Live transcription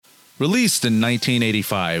Released in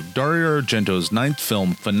 1985, Dario Argento's ninth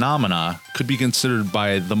film, Phenomena, could be considered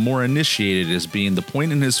by the more initiated as being the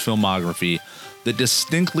point in his filmography that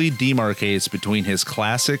distinctly demarcates between his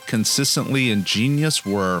classic, consistently ingenious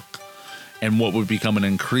work and what would become an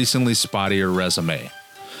increasingly spottier resume.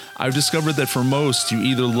 I've discovered that for most, you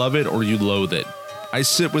either love it or you loathe it. I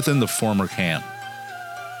sit within the former camp.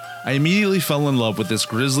 I immediately fell in love with this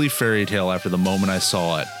grisly fairy tale after the moment I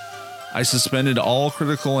saw it. I suspended all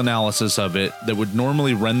critical analysis of it that would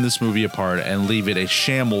normally rend this movie apart and leave it a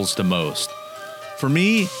shambles to most. For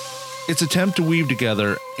me, its attempt to weave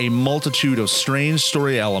together a multitude of strange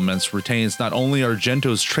story elements retains not only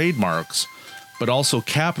Argento's trademarks, but also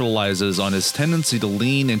capitalizes on his tendency to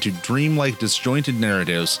lean into dreamlike disjointed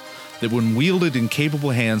narratives that when wielded in capable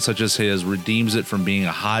hands such as his redeems it from being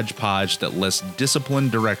a hodgepodge that less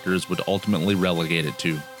disciplined directors would ultimately relegate it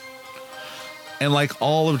to. And like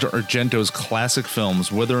all of Argento's classic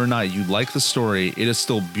films, whether or not you like the story, it is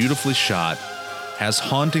still beautifully shot, has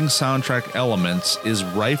haunting soundtrack elements, is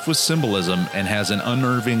rife with symbolism, and has an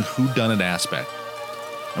unnerving whodunit aspect.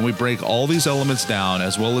 And we break all these elements down,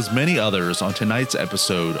 as well as many others, on tonight's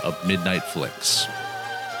episode of Midnight Flicks.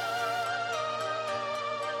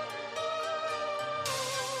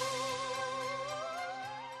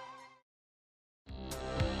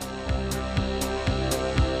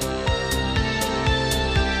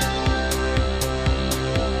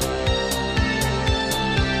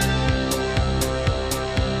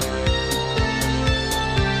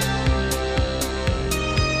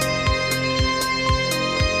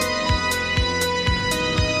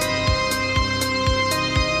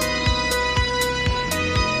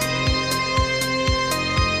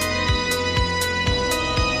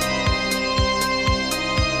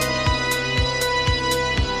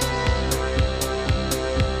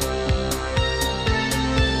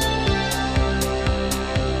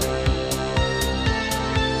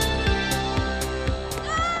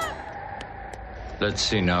 Let's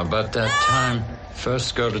see now, about that time,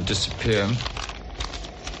 first girl to disappear.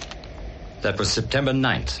 That was September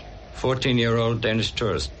 9th. 14-year-old Danish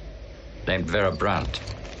tourist named Vera Brandt.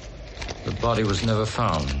 The body was never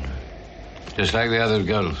found. Just like the other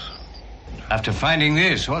girls. After finding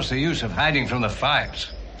this, what's the use of hiding from the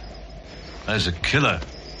facts? There's a killer.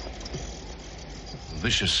 A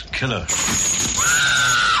vicious killer.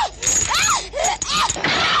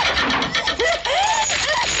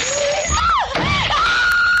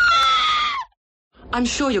 I'm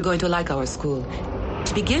sure you're going to like our school.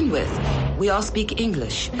 To begin with, we all speak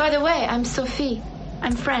English. By the way, I'm Sophie.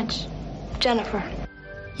 I'm French. Jennifer.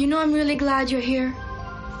 You know, I'm really glad you're here.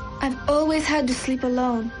 I've always had to sleep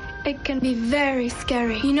alone. It can be very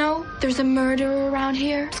scary. You know, there's a murderer around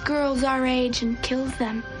here. It's girls our age and kills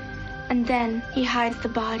them. And then he hides the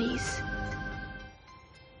bodies.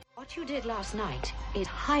 What you did last night is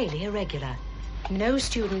highly irregular. No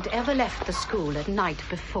student ever left the school at night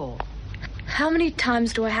before. How many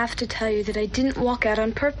times do I have to tell you that I didn't walk out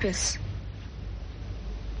on purpose?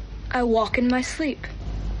 I walk in my sleep.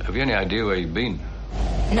 Have you any idea where you've been?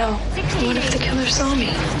 No. What if the killer saw me?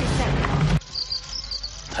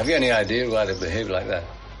 Have you any idea why they behave like that?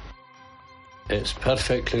 It's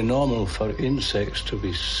perfectly normal for insects to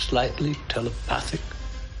be slightly telepathic.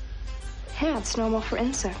 Yeah, it's normal for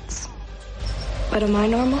insects. But am I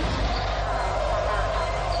normal?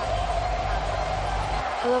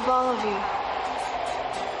 I love all of you.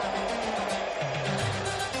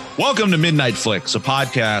 Welcome to Midnight Flicks, a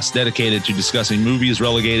podcast dedicated to discussing movies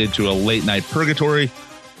relegated to a late-night purgatory.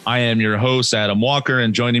 I am your host, Adam Walker,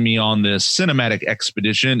 and joining me on this cinematic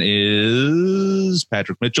expedition is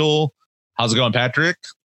Patrick Mitchell. How's it going, Patrick?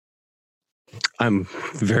 I'm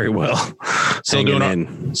very well. Still doing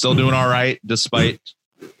all right, despite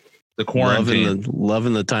the quarantine.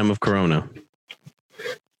 Loving the time of Corona.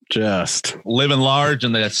 Just living large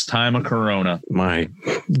in this time of Corona. My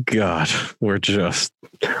God, we're just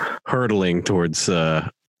hurtling towards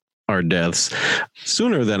our deaths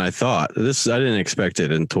sooner than I thought. I didn't expect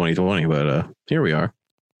it in 2020, but here we are.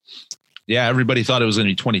 Yeah, everybody thought it was going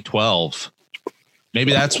to be 2012.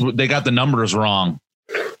 Maybe they got the numbers wrong.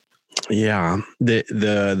 Yeah, the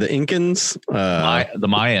Incans, the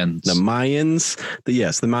Mayans,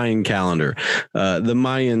 the Mayan calendar. The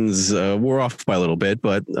Mayans were off by a little bit,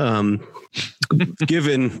 but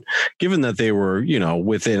given that they were,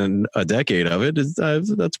 within a decade of it,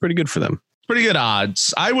 that's pretty good for them. Pretty good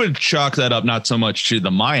odds. I would chalk that up not so much to the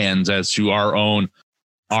Mayans as to our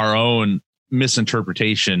own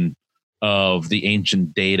misinterpretation of the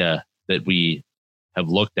ancient data that we have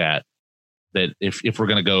looked at. That if we're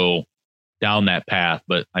going to go down that path,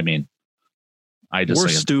 but I mean, I just were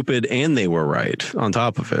stupid and they were right on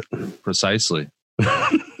top of it. Precisely.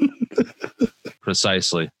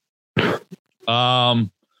 Precisely.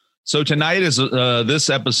 So tonight is this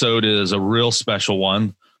episode is a real special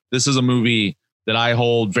one. This is a movie that I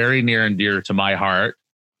hold very near and dear to my heart.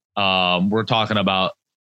 We're talking about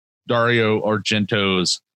Dario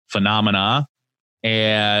Argento's Phenomena,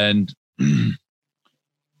 and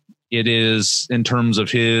it is, in terms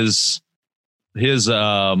of his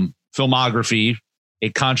filmography, a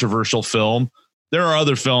controversial film. There are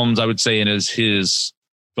other films I would say in his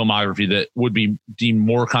filmography that would be deemed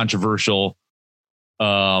more controversial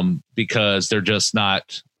because they're just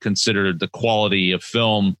not considered the quality of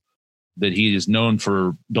film that he is known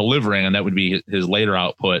for delivering, and that would be his later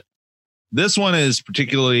output. This one is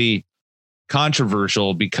particularly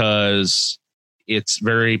controversial because it's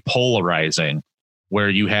very polarizing, where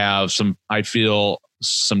you have some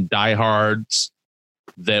diehards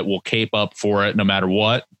that will cape up for it no matter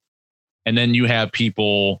what. And then you have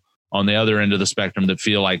people on the other end of the spectrum that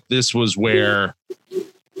feel like this is where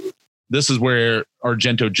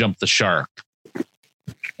Argento jumped the shark.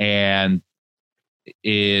 And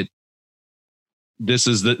this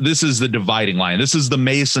is the dividing line. This is the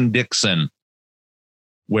Mason-Dixon,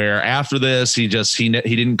 where after this he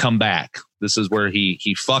didn't come back. This is where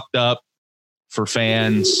he fucked up for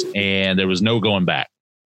fans and there was no going back.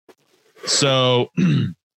 So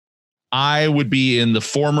I would be in the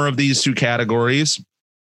former of these two categories,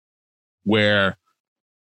 where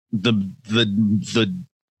the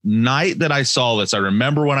night that I saw this, I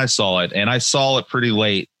remember when I saw it, and I saw it pretty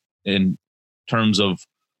late in terms of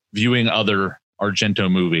viewing other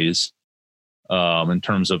Argento movies, in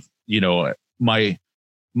terms of,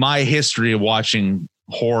 my history of watching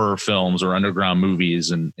horror films or underground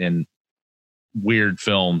movies and weird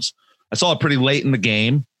films. I saw it pretty late in the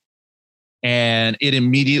game, and it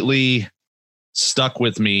immediately stuck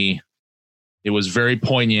with me. It was very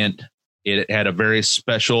poignant. It had a very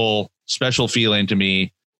special feeling to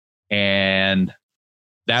me. And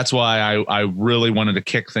that's why I really wanted to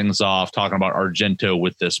kick things off talking about Argento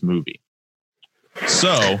with this movie.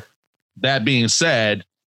 So that being said,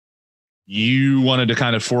 you wanted to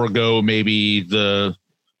kind of forego maybe the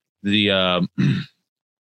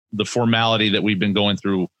formality that we've been going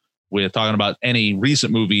through with talking about any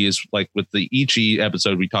recent movies. Like with the Ichi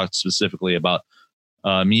episode, we talked specifically about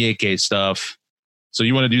Miike stuff. So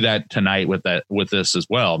you want to do that tonight with this as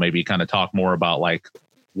well? Maybe kind of talk more about like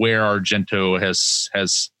where Argento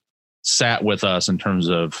has sat with us in terms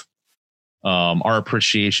of our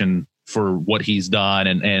appreciation for what he's done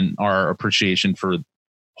and our appreciation for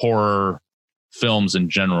horror films in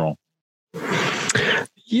general.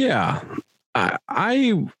 Yeah,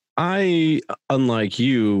 I unlike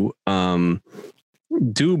you,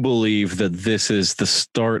 do believe that this is the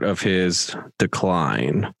start of his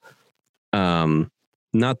decline.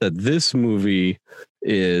 Not that this movie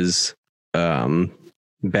is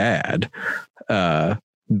bad,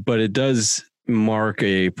 but it does mark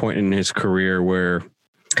a point in his career where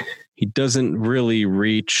he doesn't really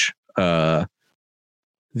reach the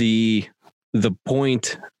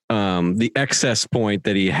point, the excess point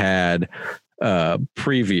that he had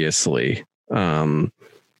previously.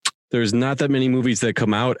 There's not that many movies that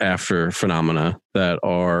come out after Phenomena that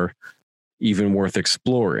are even worth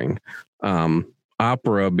exploring.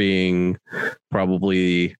 Opera being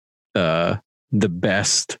probably the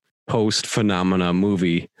best post-Phenomena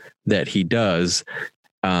movie that he does.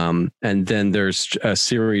 And then there's a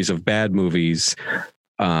series of bad movies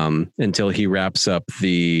until he wraps up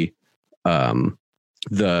the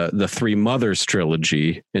Three Mothers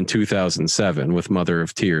trilogy in 2007 with Mother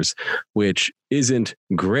of Tears, which isn't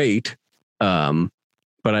great.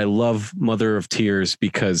 But I love Mother of Tears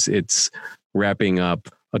because it's wrapping up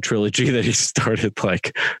a trilogy that he started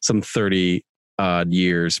like some 30 odd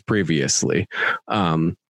years previously.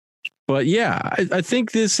 But yeah, I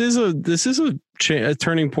think this is a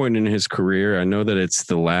turning point in his career. I know that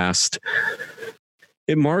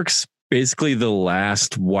it marks basically the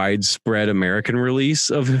last widespread American release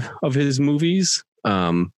of his movies.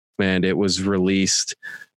 And it was released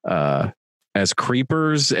as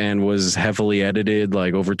Creepers and was heavily edited,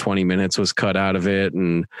 like over 20 minutes was cut out of it.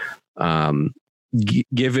 And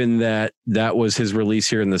given that was his release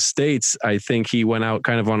here in the States, I think he went out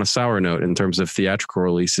kind of on a sour note in terms of theatrical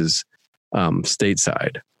releases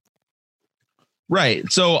stateside.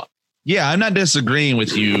 Right. So, yeah, I'm not disagreeing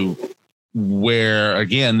with you where,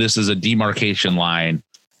 again, this is a demarcation line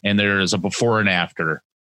and there is a before and after.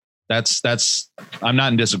 I'm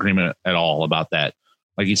not in disagreement at all about that.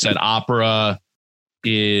 Like you said, Opera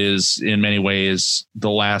is in many ways the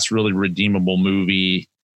last really redeemable movie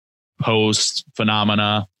post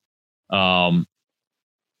Phenomena. And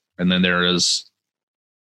then there is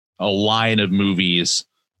a line of movies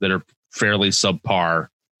that are fairly subpar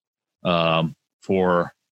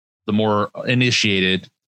for the more initiated.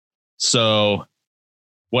 So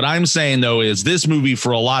what I'm saying, though, is this movie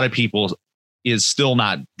for a lot of people is still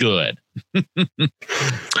not good.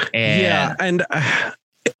 And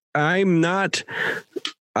I'm not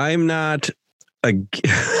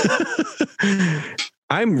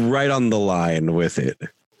I'm right on the line with it.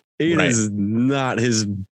 It is not his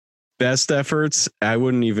best efforts. I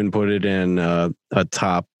wouldn't even put it in a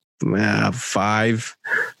top 5,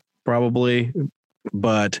 probably.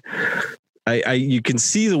 But you can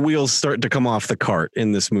see the wheels start to come off the cart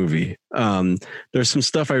in this movie. There's some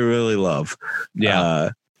stuff I really love.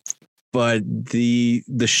 Yeah. But the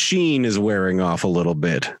sheen is wearing off a little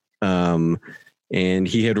bit. And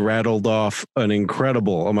he had rattled off an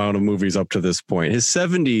incredible amount of movies up to this point.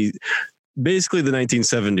 Basically the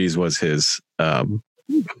 1970s was his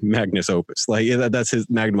magnus opus. Like that's his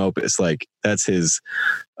magnum opus. Like that's his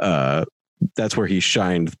that's where he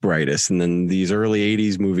shined brightest. And then these early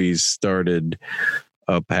 80s movies started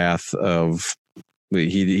a path of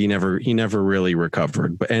he never really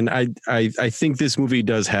recovered. But I think this movie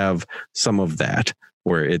does have some of that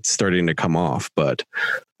where it's starting to come off. But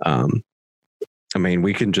I mean,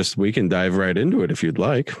 we can dive right into it if you'd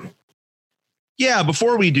like. Yeah,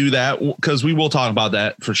 before we do that, because we will talk about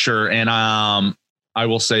that for sure. And I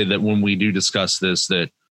will say that when we do discuss this, that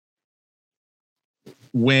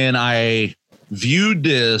when I viewed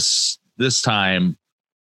this time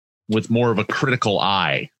with more of a critical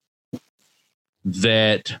eye,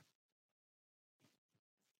 that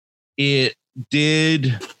it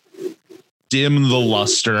did dim the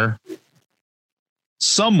luster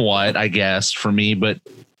somewhat, I guess, for me, but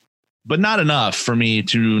not enough for me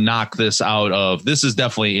to knock this out of. This is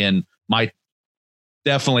definitely in my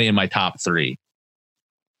top 3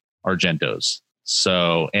 Argentos.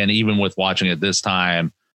 So, and even with watching it this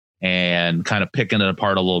time and kind of picking it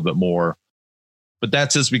apart a little bit more, but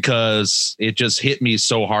that's just because it just hit me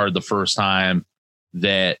so hard the first time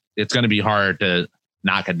that it's going to be hard to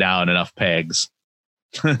knock it down enough pegs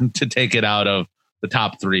to take it out of the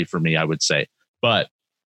top 3 for me, I would say. But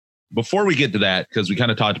before we get to that, because we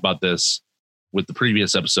kind of talked about this with the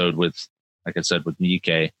previous episode with, like I said, with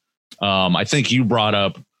Nikkei, I think you brought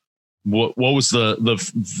up what was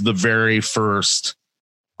the very first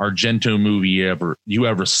Argento movie you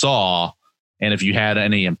ever saw, and if you had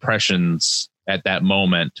any impressions at that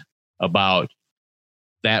moment about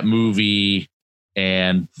that movie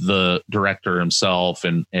and the director himself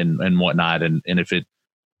and whatnot, and if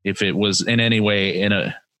it was in any way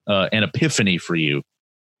an epiphany for you.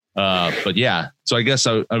 But yeah, so I guess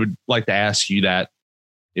I would like to ask you that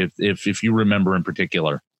if you remember in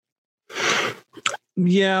particular.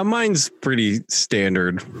 Yeah, mine's pretty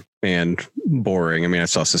standard and boring. I mean, I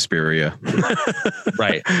saw Suspiria.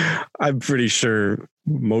 Right. I'm pretty sure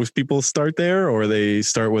most people start there, or they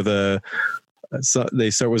start with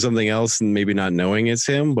something else and maybe not knowing it's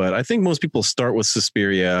him. But I think most people start with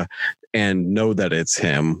Suspiria and know that it's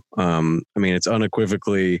him. I mean, it's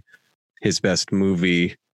unequivocally his best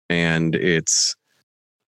movie, and it's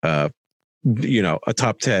a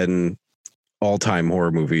top 10 all-time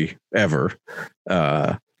horror movie ever.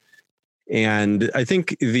 And I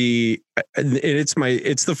think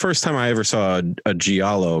it's the first time I ever saw a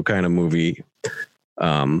giallo kind of movie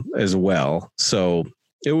as well. So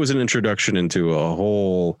it was an introduction into a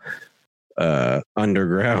whole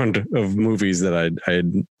underground of movies that I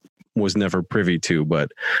was never privy to.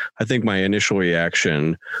 But I think my initial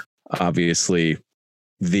reaction, obviously,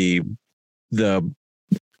 the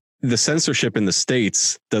censorship in the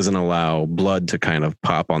States doesn't allow blood to kind of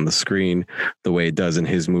pop on the screen the way it does in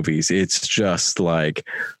his movies. It's just like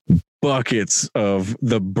buckets of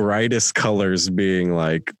the brightest colors being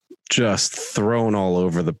like just thrown all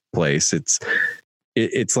over the place. It's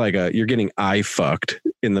like you're getting eye fucked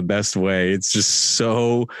in the best way. It's just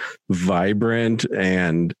so vibrant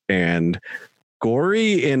and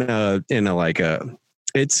gory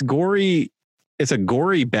it's gory. It's a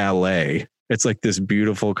gory ballet. It's like this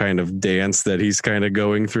beautiful kind of dance that he's kind of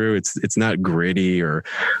going through. It's not gritty or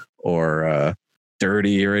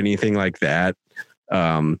dirty or anything like that.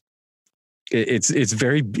 It's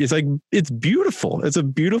beautiful. It's a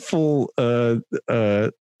beautiful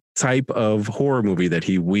type of horror movie that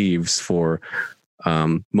he weaves for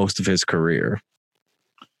most of his career.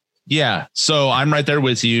 Yeah, so I'm right there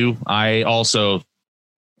with you. I also,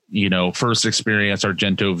 first experience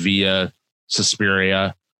Argento via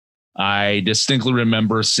Suspiria. I distinctly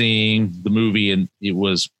remember seeing the movie, and it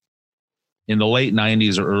was in the late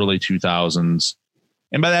 90s or early 2000s.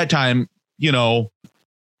 And by that time, you know,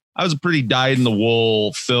 I was a pretty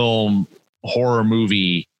dyed-in-the-wool film horror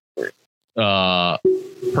movie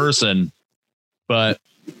person. But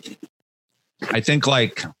I think,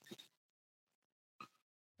 like,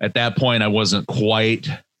 at that point, I wasn't quite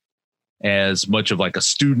as much of like a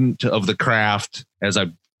student of the craft as I,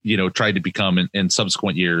 you know, tried to become in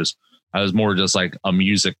subsequent years. I was more just like a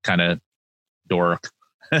music kind of dork,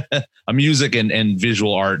 a music and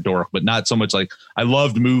visual art dork, but not so much like I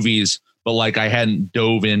loved movies, but like I hadn't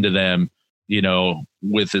dove into them, you know,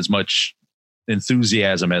 with as much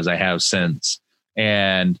enthusiasm as I have since.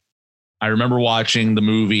 And I remember watching the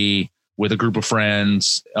movie with a group of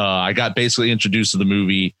friends. I got basically introduced to the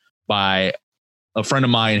movie by a friend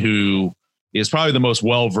of mine who is probably the most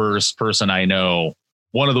well-versed person I know.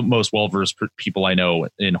 One of the most well-versed people I know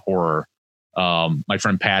in horror, my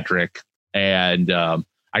friend Patrick. And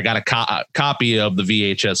I got a copy of the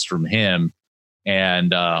VHS from him,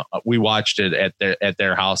 and we watched it at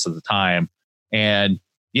their house at the time. And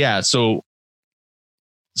yeah, so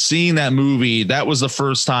seeing that movie, that was the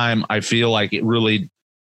first time I feel like it really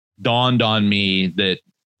dawned on me that,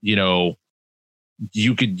 you know,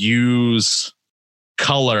 you could use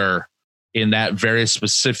color in that very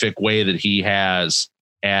specific way that he has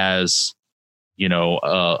as, you know,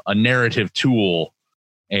 a narrative tool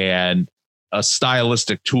and a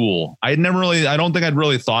stylistic tool. I don't think I'd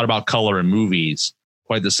really thought about color in movies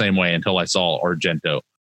quite the same way until I saw Argento.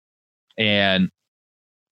 And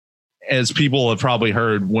as people have probably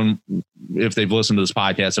heard if they've listened to this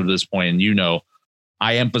podcast up to this point, and you know,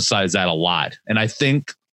 I emphasize that a lot. And I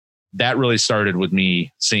think that really started with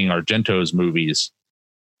me seeing Argento's movies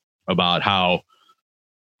about how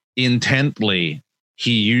intently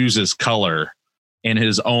he uses color in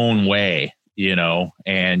his own way, you know,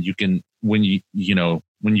 and you can, when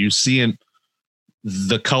you see him,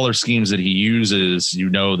 the color schemes that he uses, you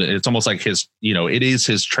know, that it's almost like his, you know, it is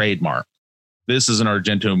his trademark. This is an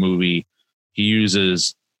Argento movie. He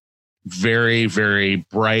uses very, very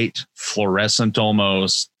bright, fluorescent,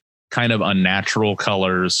 almost kind of unnatural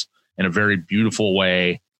colors in a very beautiful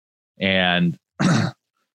way. And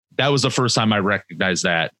that was the first time I recognized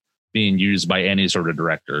that being used by any sort of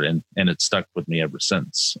director. And it stuck with me ever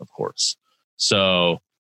since, of course. So,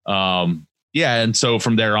 yeah. And so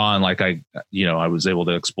from there on, like I was able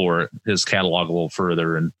to explore his catalog a little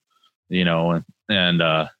further, and, you know,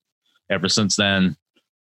 and ever since then,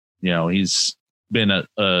 you know, he's been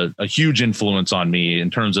a huge influence on me in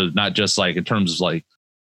terms of not just like, in terms of like,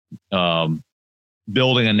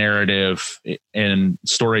 building a narrative and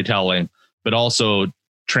storytelling, but also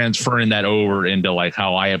transferring that over into like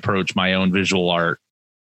how I approach my own visual art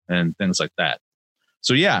and things like that.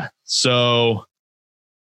 So, yeah. So,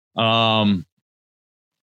 like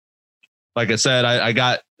I said, I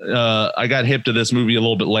got hip to this movie a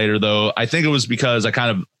little bit later, though. I think it was because I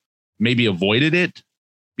kind of maybe avoided it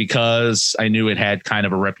because I knew it had kind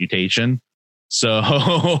of a reputation.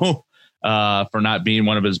 So for not being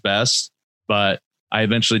one of his best, but I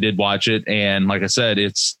eventually did watch it. And like I said,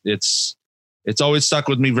 it's always stuck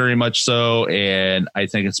with me very much so. And I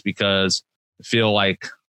think it's because I feel like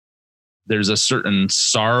there's a certain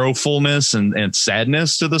sorrowfulness and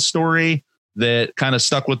sadness to the story that kind of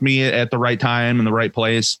stuck with me at the right time in the right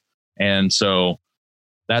place. And so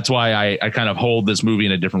that's why I kind of hold this movie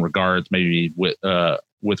in a different regard, maybe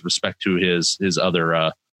with respect to his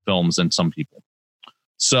other films than some people.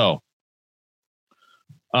 So,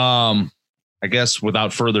 I guess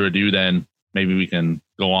without further ado, then maybe we can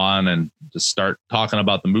go on and just start talking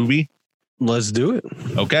about the movie. Let's do it.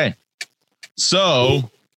 Okay.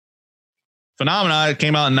 So Phenomena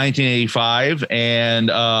came out in 1985,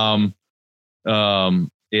 and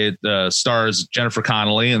it stars Jennifer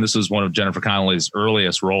Connelly, and this is one of Jennifer Connelly's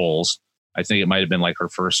earliest roles. I think it might have been like her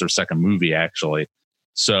first or second movie, actually.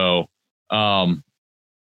 So,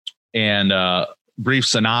 brief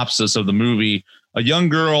synopsis of the movie: a young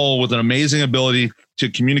girl with an amazing ability to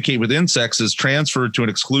communicate with insects is transferred to an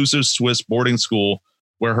exclusive Swiss boarding school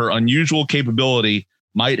where her unusual capability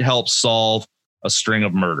might help solve a string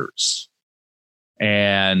of murders.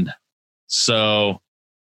 And so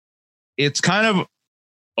it's kind of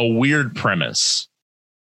a weird premise.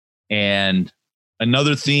 And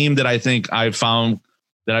another theme that I think I've found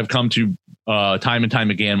that I've come to time and time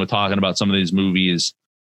again with talking about some of these movies,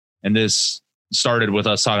 and this started with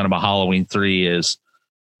us talking about Halloween 3, is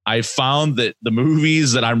I found that the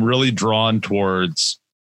movies that I'm really drawn towards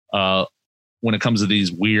when it comes to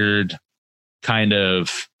these weird kind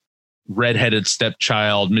of redheaded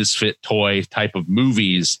stepchild, misfit toy type of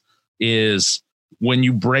movies is when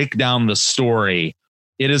you break down the story,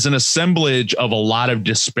 it is an assemblage of a lot of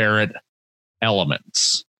disparate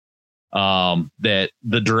elements that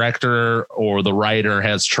the director or the writer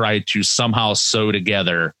has tried to somehow sew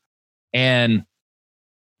together. And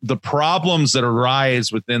the problems that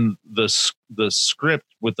arise within the script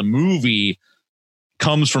with the movie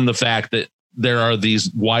comes from the fact that there are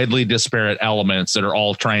these widely disparate elements that are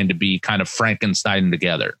all trying to be kind of Frankenstein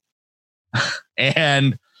together.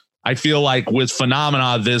 And I feel like with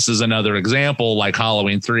Phenomena, this is another example, like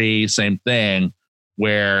Halloween 3, same thing,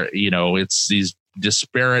 where, you know, it's these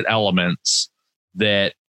disparate elements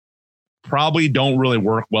that probably don't really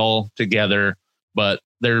work well together, but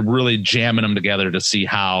they're really jamming them together to see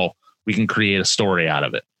how we can create a story out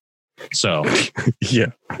of it. So,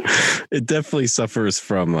 yeah, it definitely suffers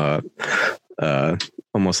from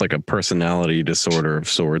almost like a personality disorder of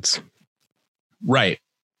sorts. Right.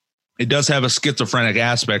 It does have a schizophrenic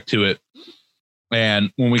aspect to it.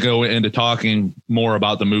 And when we go into talking more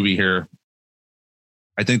about the movie here,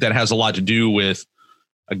 I think that has a lot to do with,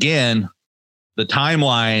 again, the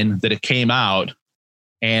timeline that it came out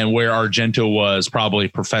and where Argento was probably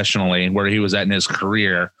professionally and where he was at in his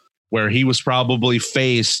career, where he was probably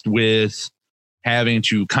faced with having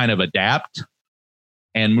to kind of adapt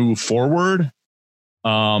and move forward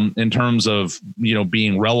in terms of, you know,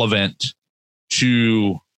 being relevant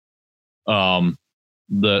to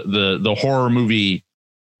the horror movie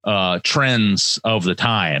trends of the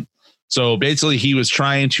time. So basically he was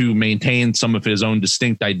trying to maintain some of his own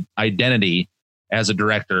distinct identity as a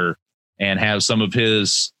director and have some of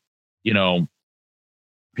his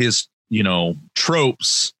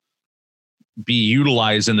tropes be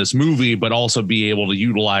utilized in this movie, but also be able to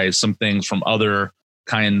utilize some things from other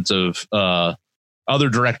kinds of other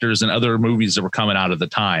directors and other movies that were coming out at the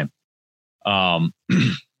time.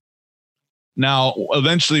 Now,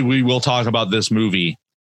 eventually we will talk about this movie.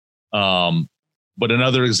 But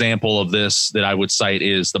another example of this that I would cite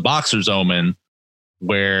is The Boxer's Omen,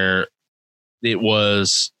 where it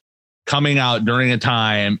was coming out during a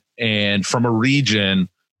time and from a region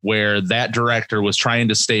where that director was trying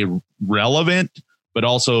to stay relevant, but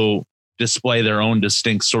also display their own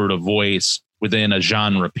distinct sort of voice within a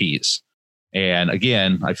genre piece. And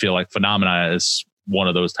again, I feel like Phenomena is one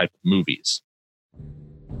of those type of movies.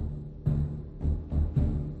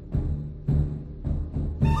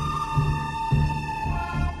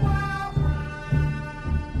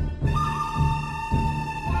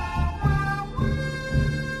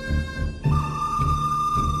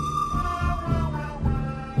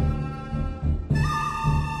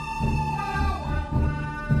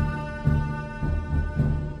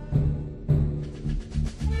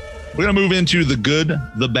 We're going to move into the good,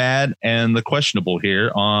 the bad, and the questionable here.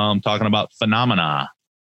 Talking about Phenomena.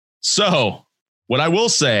 So what I will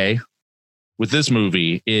say with this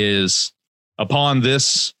movie is upon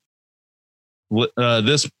this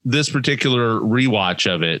particular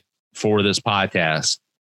rewatch of it for this podcast,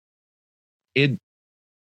 it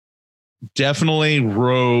definitely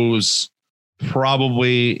rose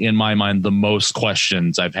probably in my mind the most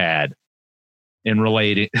questions I've had in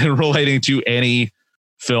relating to any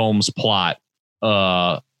film's plot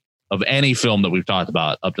of any film that we've talked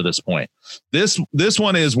about up to this point. This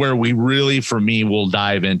one is where we really, for me, will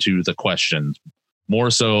dive into the questions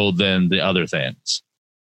more so than the other things.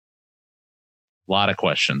 A lot of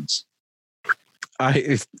questions.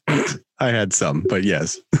 I had some, but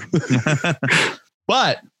yes.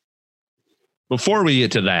 But before we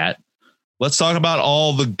get to that, let's talk about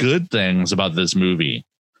all the good things about this movie.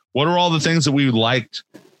 What are all the things that we liked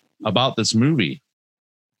about this movie?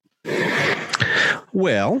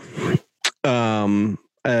 Well,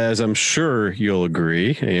 as I'm sure you'll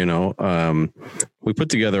agree, we put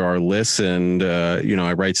together our lists and,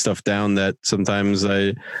 I write stuff down that sometimes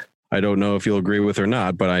I don't know if you'll agree with or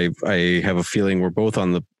not, but I have a feeling we're both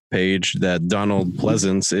on the page that Donald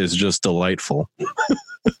Pleasence is just delightful.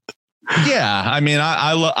 Yeah. I mean,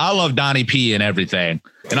 I love Donnie P and everything.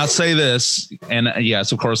 And I'll say this, and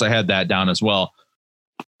yes, of course I had that down as well.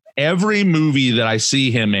 Every movie that I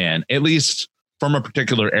see him in, at least from a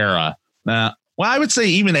particular era, well, I would say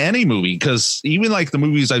even any movie, because even like the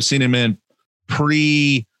movies I've seen him in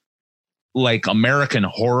pre like American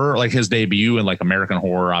Horror, like his debut in like American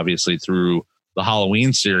Horror, obviously through the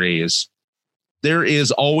Halloween series, there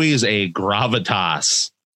is always a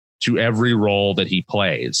gravitas to every role that he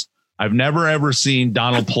plays. I've never ever seen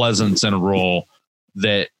Donald Pleasence in a role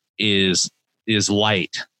that is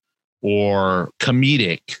light or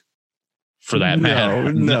comedic, for that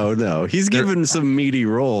matter. No. He's given some meaty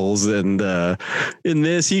roles, and in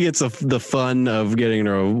this, he gets the fun of getting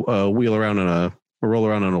a wheel around in roll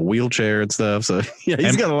around in a wheelchair and stuff. So yeah,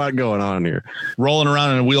 he's got a lot going on here. Rolling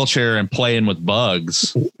around in a wheelchair and playing with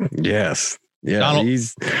bugs. Yes. Yeah. Donald,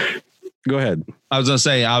 go ahead. I was going to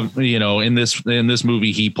say, in this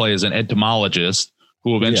movie, he plays an entomologist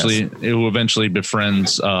who eventually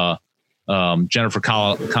befriends Jennifer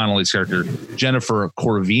Connelly's character, Jennifer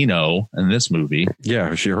Corvino, in this movie.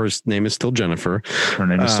 Yeah, her name is still Jennifer. Her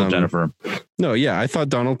name is still Jennifer. No, yeah, I thought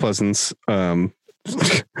Donald Pleasance,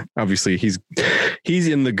 obviously he's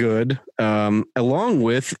in the good, along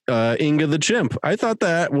with Inga the chimp. I thought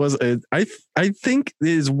that was I think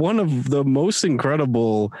is one of the most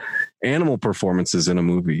incredible animal performances in a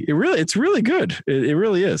movie. It's really good. It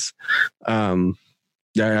really is. The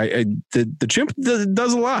chimp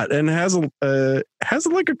does a lot and has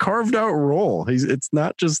like a carved out role. It's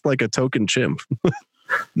not just like a token chimp.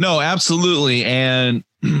 No, absolutely. And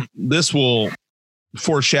this will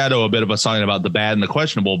foreshadow a bit of us talking about the bad and the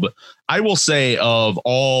questionable. But I will say, of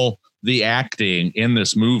all the acting in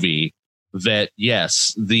this movie, that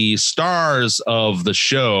yes, the stars of the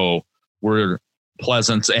show were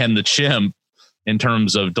Pleasance and the chimp in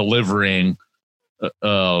terms of delivering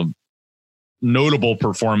notable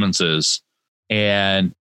performances.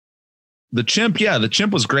 And the chimp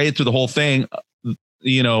was great through the whole thing.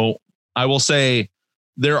 I will say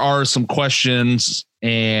there are some questions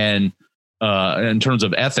and in terms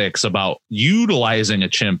of ethics about utilizing a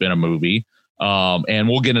chimp in a movie. And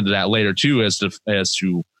we'll get into that later too, as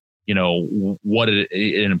to what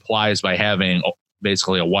it implies by having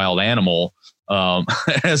basically a wild animal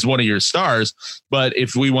as one of your stars. But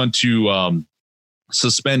if we want to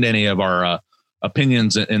suspend any of our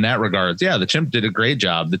opinions in that regard, yeah, the chimp did a great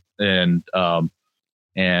job.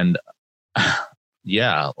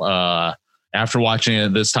 After watching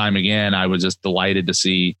it this time again, I was just delighted to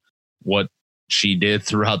see what she did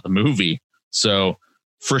throughout the movie. So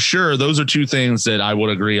for sure, those are two things that I would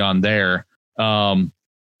agree on there. To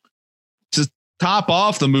top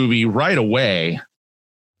off the movie right away,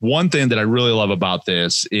 one thing that I really love about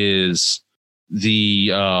this is the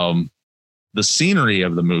scenery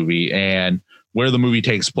of the movie and where the movie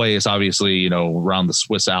takes place, obviously, around the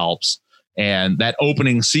Swiss Alps, and that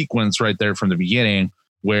opening sequence right there from the beginning,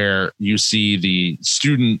 where you see the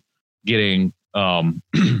student getting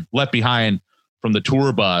left behind from the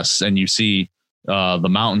tour bus, and you see the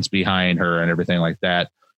mountains behind her and everything like that.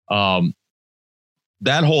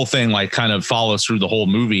 That whole thing like kind of follows through the whole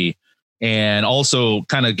movie, and also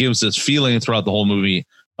kind of gives this feeling throughout the whole movie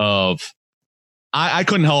of, I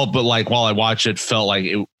couldn't help but like while I watched it, felt like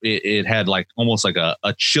it had like almost like a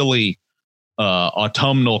chilly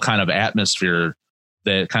autumnal kind of atmosphere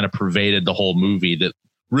that kind of pervaded the whole movie, that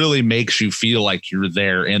really makes you feel like you're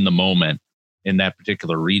there in the moment in that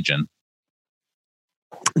particular region.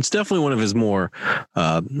 It's definitely one of his more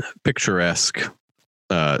picturesque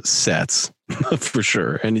sets for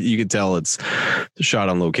sure. And you can tell it's shot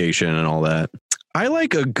on location and all that. I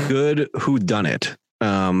like a good whodunit.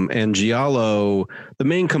 And giallo, the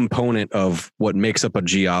main component of what makes up a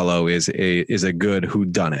giallo is a good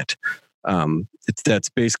whodunit. That's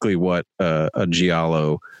basically what a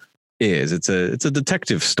giallo is. It's a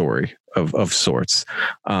detective story of sorts.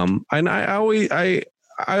 And I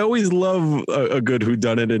always love a good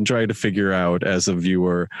whodunit and try to figure out as a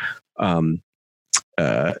viewer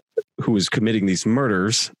who is committing these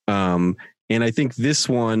murders. And I think this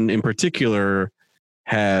one in particular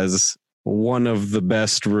has one of the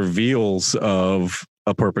best reveals of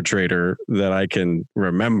a perpetrator that I can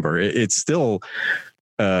remember. It's still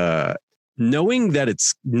knowing that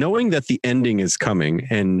the ending is coming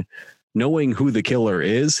and knowing who the killer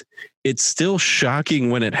is. It's still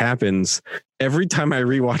shocking when it happens. Every time I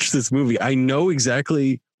rewatch this movie, I know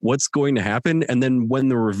exactly what's going to happen. And then when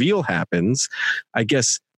the reveal happens, I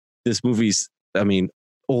guess this movie's,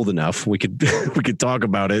 old enough. We could talk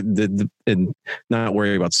about it and not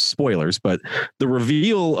worry about spoilers, but the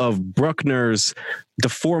reveal of Bruckner's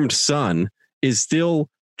deformed son is still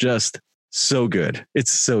just so good.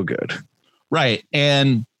 It's so good. Right.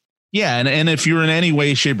 And yeah. And if you're in any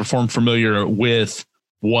way, shape or form familiar with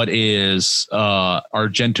what is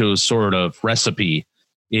Argento's sort of recipe,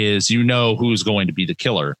 is who's going to be the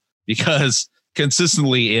killer, because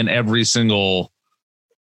consistently in every single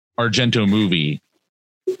Argento movie,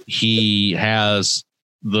 he has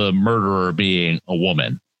the murderer being a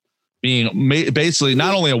woman, being basically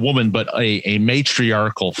not only a woman, but a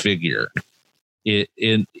matriarchal figure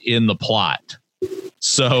in the plot.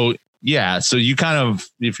 So, yeah. So you kind of,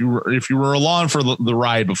 if you were along for the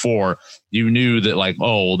ride before, you knew that like,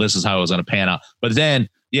 oh, well, this is how it was going to pan out. But then,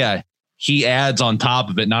 yeah, he adds on top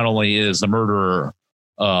of it, not only is the murderer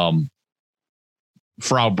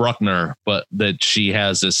Frau Bruckner, but that she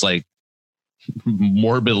has this like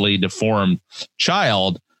morbidly deformed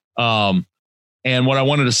child. And what I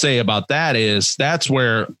wanted to say about that is that's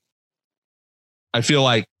where I feel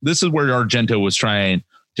like this is where Argento was trying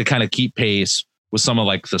to kind of keep pace with some of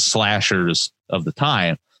like the slashers of the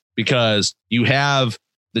time, because you have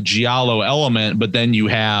the giallo element, but then you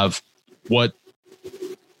have what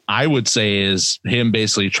I would say is him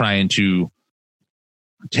basically trying to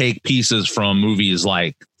take pieces from movies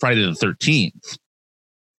like Friday the 13th,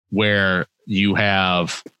 where you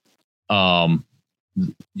have,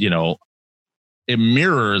 you know, it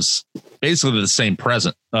mirrors basically the same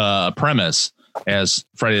premise as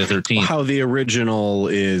Friday the 13th. How the original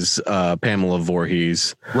is Pamela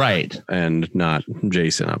Voorhees, right, and not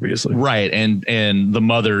Jason, obviously, right, and the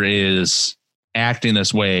mother is acting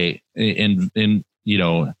this way in you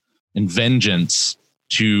know, in vengeance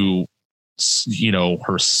to, you know,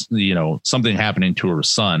 her, you know, something happening to her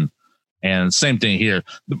son, and same thing here.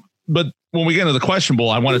 But when we get into the questionable,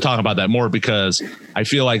 I want to talk about that more, because I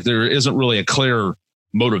feel like there isn't really a clear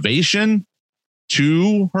motivation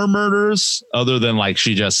to her murders other than like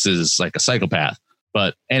she just is like a psychopath.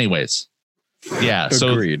 But anyways, yeah.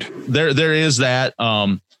 Agreed. So there is that.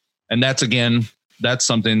 And that's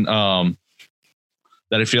something that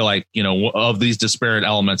I feel like, you know, of these disparate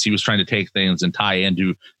elements, he was trying to take things and tie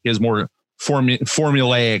into his more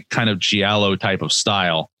formulaic kind of giallo type of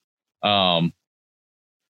style.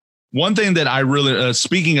 One thing that I really,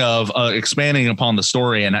 speaking of expanding upon the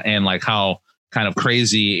story and like how kind of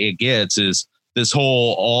crazy it gets, is this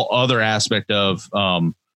whole all other aspect of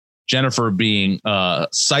Jennifer being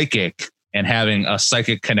psychic and having a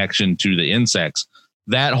psychic connection to the insects.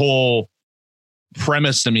 That whole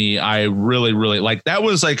premise to me, I really, really like. That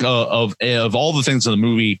was like of all the things in the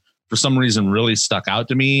movie, for some reason, really stuck out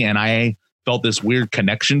to me, and I felt this weird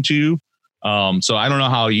connection to. So I don't know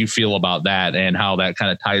how you feel about that and how that kind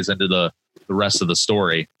of ties into the rest of the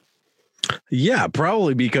story. Yeah,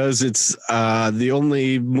 probably because it's the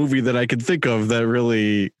only movie that I could think of that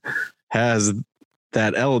really has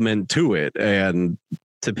that element to it. And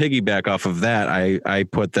to piggyback off of that, I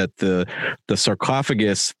put that the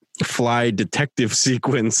sarcophagus fly detective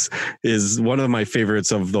sequence is one of my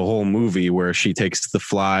favorites of the whole movie, where she takes the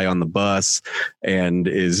fly on the bus and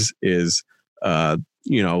is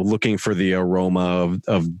you know, looking for the aroma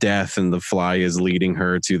of death, and the fly is leading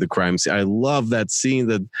her to the crime scene. I love that scene.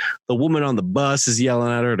 That the woman on the bus is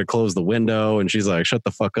yelling at her to close the window, and she's like, "Shut the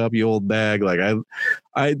fuck up, you old bag!" Like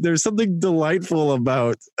I there's something delightful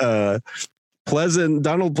about Donald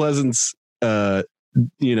Pleasant's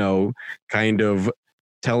you know, kind of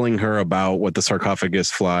telling her about what the sarcophagus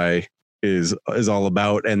fly is all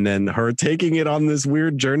about, and then her taking it on this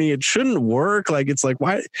weird journey. It shouldn't work. Like, it's like,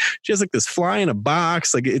 why she has like this fly in a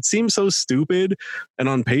box? Like, it seems so stupid, and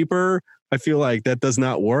on paper I feel like that does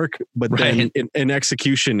not work, but then in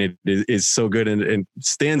execution it is so good, and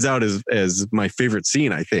stands out as my favorite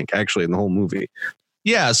scene, I think, actually, in the whole movie.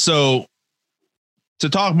 Yeah, so to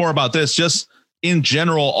talk more about this, just in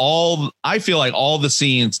general, I feel like all the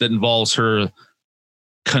scenes that involves her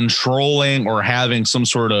controlling or having some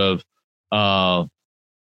sort of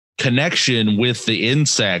connection with the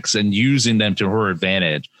insects and using them to her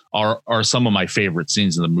advantage are some of my favorite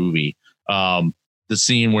scenes in the movie. The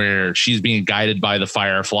scene where she's being guided by the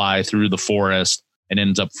firefly through the forest and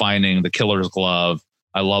ends up finding the killer's glove.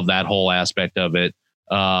 I love that whole aspect of it.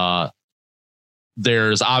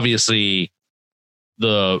 There's obviously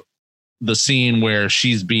the scene where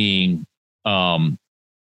she's being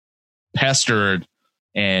pestered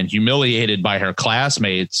and humiliated by her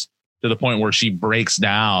classmates to the point where she breaks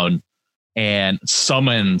down and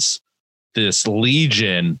summons this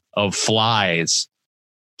legion of flies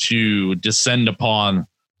to descend upon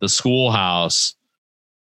the schoolhouse,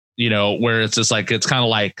 you know, where it's just like, it's kind of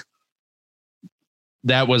like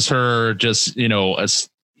that was her just, you know,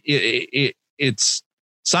 it's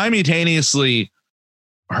simultaneously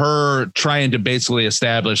her trying to basically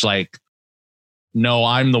establish like, no,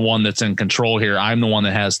 I'm the one that's in control here. I'm the one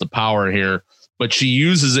that has the power here. But she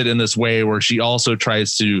uses it in this way where she also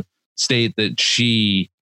tries to state that she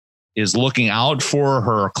is looking out for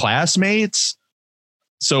her classmates.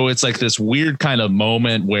 So it's like this weird kind of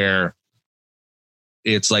moment where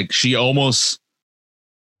it's like she almost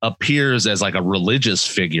appears as like a religious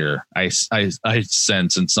figure. I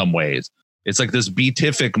sense in some ways. It's like this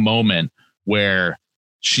beatific moment where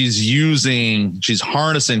she's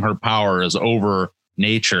harnessing her powers over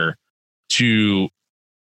nature to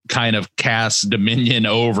kind of cast dominion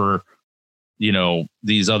over, you know,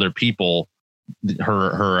 these other people,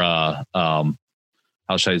 her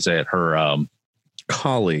how should I say it? Her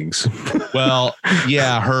colleagues. Well,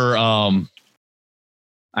 yeah, her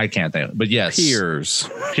I can't think, but yes,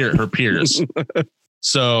 her peers.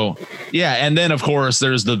 So yeah, and then of course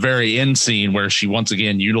there's the very end scene where she once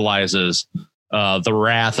again utilizes the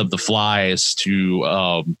wrath of the flies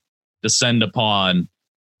to descend upon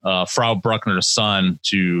Frau Bruckner's son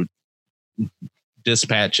to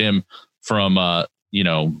dispatch him from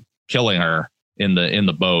killing her in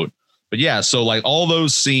the boat. But yeah, so like all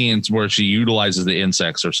those scenes where she utilizes the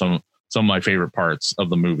insects are some of my favorite parts of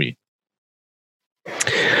the movie.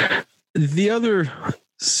 The other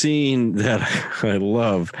scene that I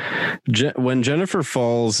love, when Jennifer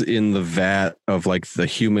falls in the vat of like the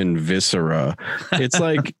human viscera, it's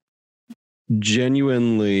like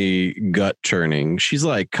genuinely gut churning. She's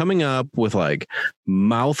like coming up with like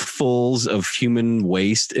mouthfuls of human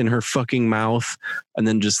waste in her fucking mouth, and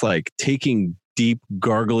then just like taking deep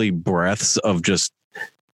gargly breaths of just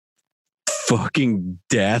fucking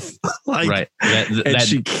death. Like, right. And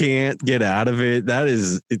she can't get out of it. That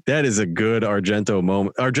is a good Argento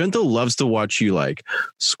moment. Argento loves to watch you like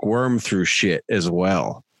squirm through shit as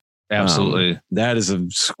well. Absolutely. That is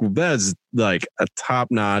like a top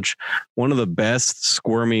notch, one of the best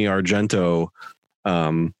squirmy Argento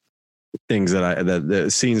things the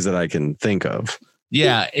scenes that I can think of.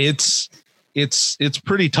 Yeah, it's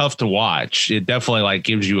pretty tough to watch. It definitely like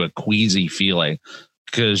gives you a queasy feeling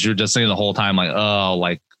because you're just thinking the whole time like, oh,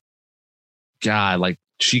 like God, like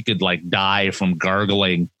she could like die from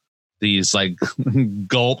gargling these like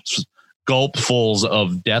gulpfuls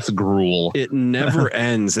of death gruel. It never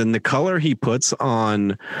ends. And the color he puts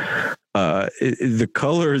on the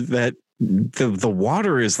color that the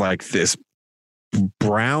water is like this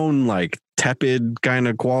brown, like tepid kind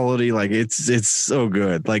of quality. Like it's so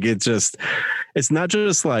good. Like it's not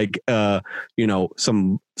just like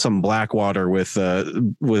some black water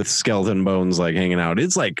with skeleton bones like hanging out.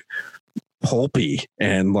 It's like pulpy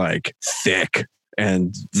and like thick,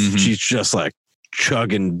 and she's just like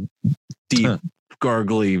chugging deep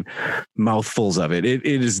gargly mouthfuls of it. It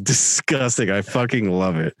is disgusting. I fucking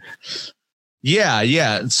love it.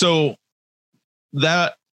 Yeah. So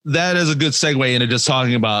that is a good segue into just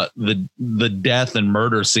talking about the death and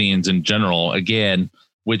murder scenes in general again,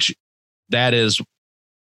 which that is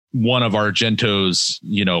one of Argento's,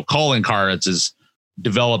 calling cards, is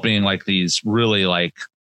developing like these really like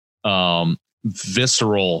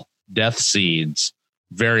visceral death scenes,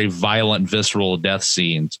 very violent, visceral death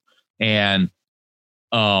scenes. And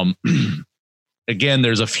again,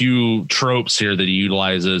 there's a few tropes here that he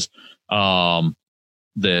utilizes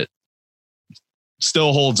that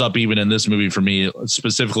still holds up even in this movie for me,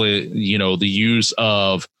 specifically, the use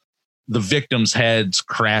of the victims' heads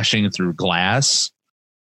crashing through glass.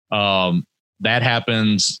 That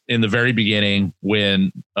happens in the very beginning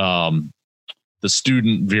when the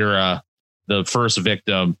student Vera, the first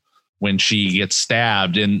victim, when she gets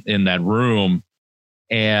stabbed in that room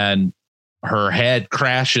and her head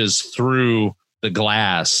crashes through the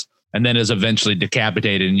glass and then is eventually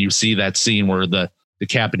decapitated. And you see that scene where the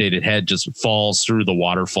decapitated head just falls through the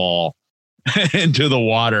waterfall into the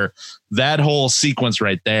water. That whole sequence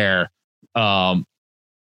right there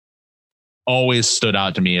always stood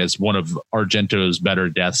out to me as one of Argento's better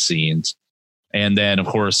death scenes. And then, of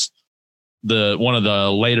course, one of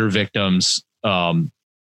the later victims, the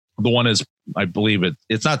one is, I believe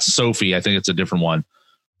it's not Sophie. I think it's a different one,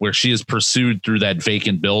 where she is pursued through that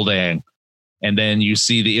vacant building. And then you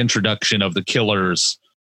see the introduction of the killer's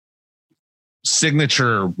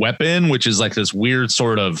signature weapon, which is like this weird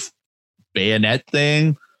sort of bayonet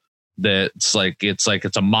thing it's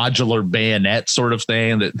a modular bayonet sort of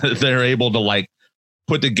thing that they're able to like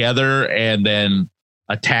put together and then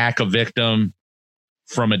attack a victim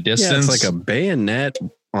from a distance. Yeah, it's like a bayonet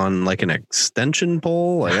on like an extension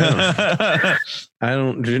pole. Like, I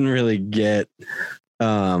didn't really get.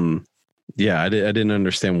 I didn't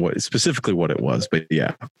understand specifically what it was, but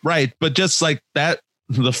yeah, right. But just like that,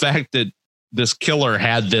 the fact that this killer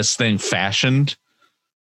had this thing fashioned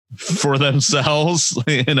for themselves,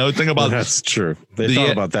 think about that's true. They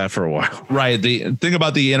thought about that for a while, right? The thing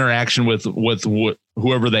about the interaction with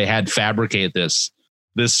whoever they had fabricate this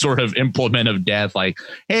sort of implement of death, like,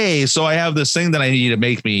 hey, so I have this thing that I need to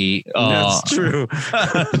make me. That's true.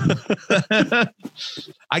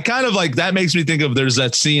 I kind of like that makes me think of there's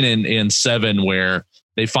that scene in Seven where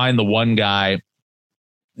they find the one guy.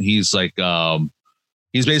 He's like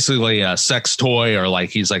he's basically a sex toy, or like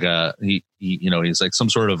he's like he's like some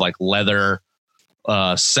sort of like leather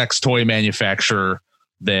sex toy manufacturer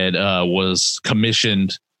that was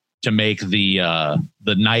commissioned to make the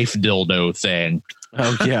knife dildo thing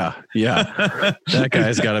Oh yeah. That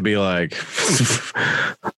guy's got to be like,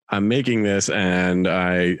 I'm making this, and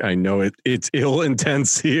I know it's ill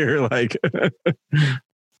intense here. Like,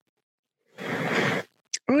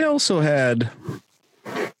 we also had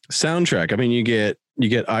soundtrack. I mean, you get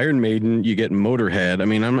Iron Maiden, you get Motorhead. I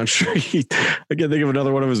mean, I'm not sure. I can't think of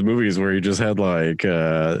another one of his movies where he just had like,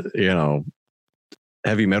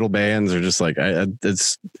 heavy metal bands, or just like,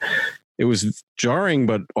 it was jarring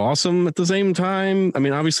but awesome at the same time. I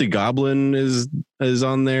mean, obviously Goblin is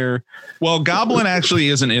on there. Well, Goblin actually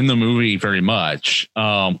isn't in the movie very much.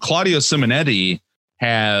 Claudio Simonetti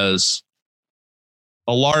has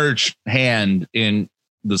a large hand in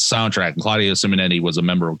the soundtrack. Claudio Simonetti was a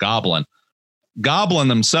member of Goblin. Goblin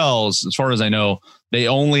themselves, as far as I know, they're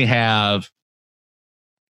only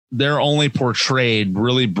portrayed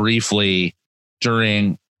really briefly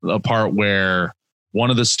during a part where one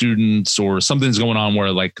of the students or something's going on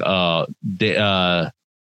where like Dawn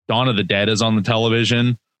of the Dead is on the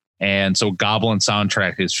television. And so Goblin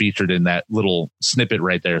soundtrack is featured in that little snippet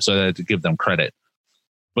right there. So I had to give them credit.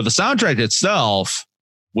 But the soundtrack itself,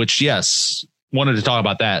 which, yes, wanted to talk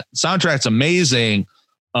about that. Soundtrack's amazing.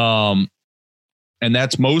 And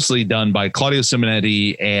that's mostly done by Claudio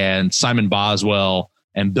Simonetti and Simon Boswell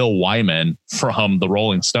and Bill Wyman from the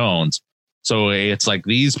Rolling Stones. So it's like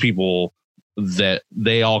these people that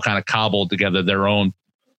they all kind of cobbled together their own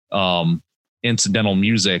incidental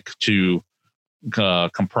music to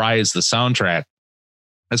comprise the soundtrack.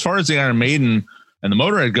 As far as the Iron Maiden and the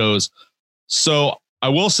Motorhead goes, so I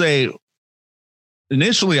will say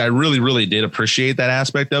initially I really, really did appreciate that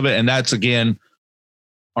aspect of it. And that's, again,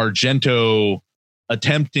 Argento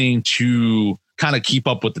attempting to kind of keep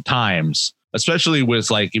up with the times, especially with,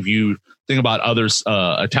 like, if you think about other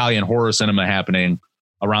Italian horror cinema happening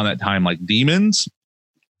around that time, like Demons,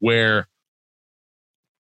 where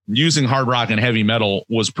using hard rock and heavy metal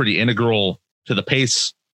was pretty integral to the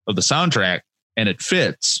pace of the soundtrack, and it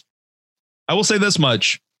fits. I will say this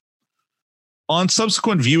much. On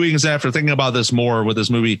subsequent viewings, after thinking about this more with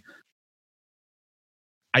this movie,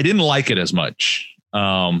 I didn't like it as much.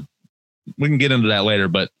 We can get into that later,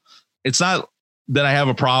 but it's not that I have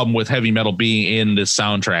a problem with heavy metal being in this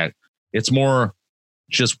soundtrack. It's more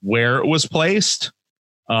just where it was placed.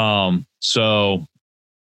 So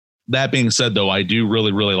that being said, though, I do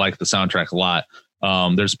really, really like the soundtrack a lot.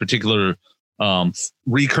 There's particular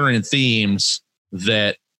recurring themes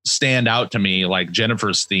that stand out to me, like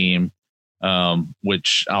Jennifer's theme,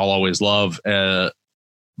 which I'll always love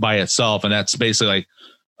by itself. And that's basically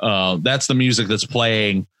like, that's the music that's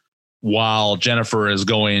playing while Jennifer is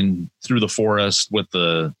going through the forest with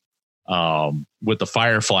the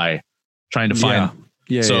firefly trying to find.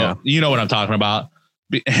 Yeah. You know what I'm talking about.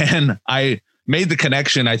 And I made the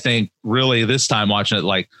connection, I think, really this time watching it.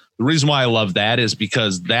 Like, the reason why I love that is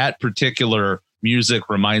because that particular music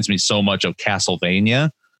reminds me so much of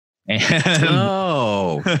Castlevania. And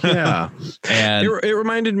and it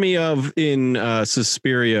reminded me of in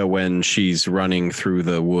Suspiria when she's running through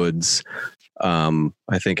the woods.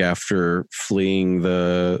 I think after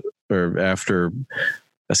after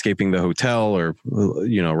escaping the hotel, or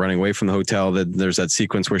running away from the hotel, that there's that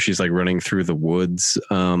sequence where she's like running through the woods.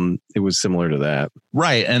 It was similar to that,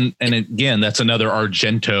 right? And again, that's another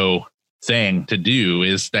Argento thing to do,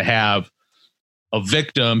 is to have a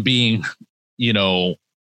victim being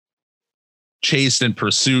chased in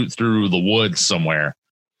pursuit through the woods somewhere.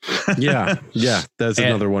 yeah that's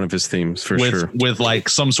another one of his themes for sure, with like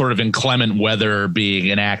some sort of inclement weather being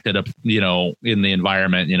enacted up in the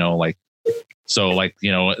environment,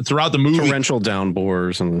 throughout the movie, torrential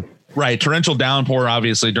downpours and torrential downpour,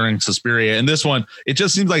 obviously, during Suspiria. And this one, it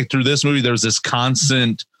just seems like through this movie there's this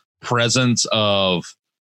constant presence of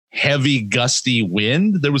heavy gusty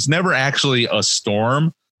wind. There was never actually a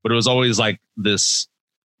storm, but it was always like this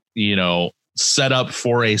set up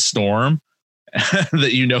for a storm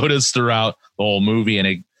that you notice throughout the whole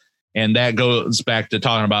movie. And that goes back to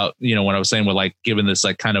talking about what I was saying with like giving this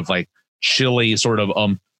like kind of like chilly sort of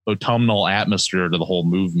autumnal atmosphere to the whole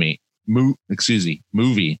movie.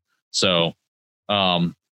 So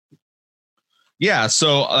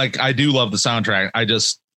so like I do love the soundtrack.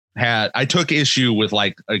 I took issue with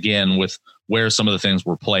with where some of the things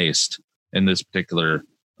were placed in this particular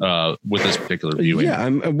with this particular viewing.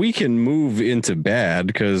 Yeah, we can move into bad,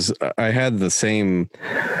 because I had the same.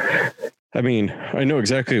 I mean, I know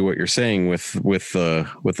exactly what you're saying with the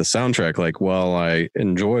soundtrack. Like, while I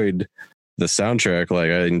enjoyed the soundtrack, like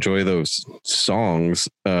I enjoy those songs.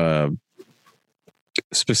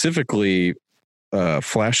 Specifically,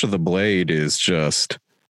 Flash of the Blade is just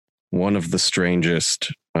one of the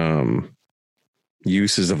strangest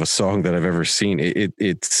uses of a song that I've ever seen.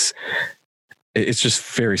 It's just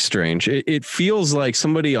very strange. It feels like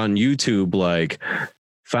somebody on YouTube like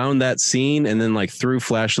found that scene and then like threw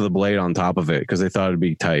Flash of the Blade on top of it because they thought it'd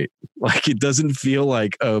be tight. Like it doesn't feel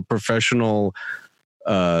like a professional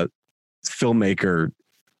filmmaker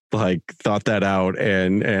like thought that out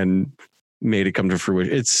and made it come to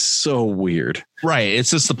fruition. It's so weird. Right.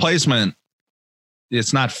 It's just the placement.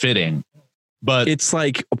 It's not fitting, but it's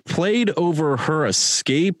like played over her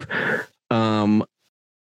escape. And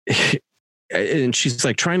she's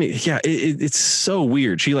like trying to, it's so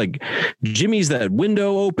weird. She like jimmies that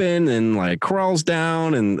window open and like crawls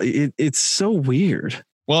down, and it's so weird.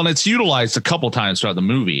 Well, and it's utilized a couple times throughout the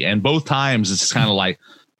movie, and both times it's kind of like,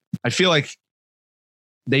 I feel like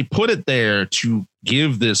they put it there to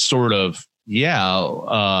give this sort of,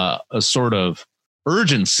 a sort of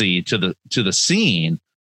urgency to the scene,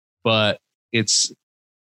 but it's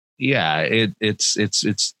not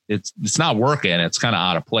working. It's kind of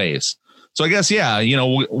out of place. So I guess,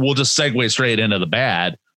 we'll just segue straight into the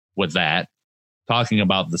bad with that, talking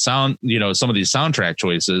about the sound, some of these soundtrack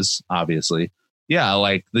choices, obviously. Yeah,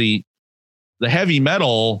 like the heavy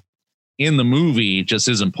metal in the movie just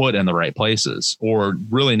isn't put in the right places or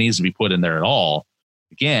really needs to be put in there at all.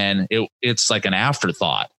 Again, it's like an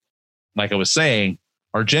afterthought. Like I was saying,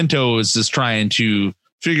 Argento is just trying to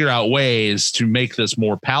figure out ways to make this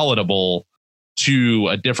more palatable to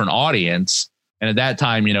a different audience. And at that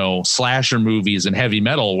time, slasher movies and heavy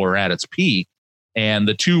metal were at its peak, and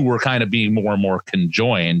the two were kind of being more and more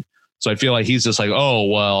conjoined. So I feel like he's just like, oh,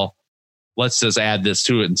 well, let's just add this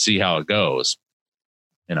to it and see how it goes.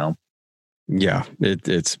 Yeah,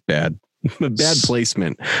 it's bad. Bad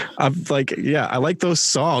placement. I'm like, I like those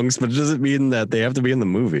songs, but it doesn't mean that they have to be in the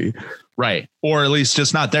movie. Right. Or at least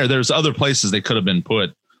just not there. There's other places they could have been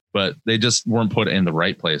put, but they just weren't put in the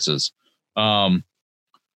right places.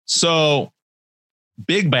 So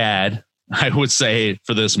big bad, I would say,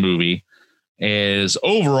 for this movie is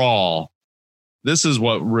overall, this is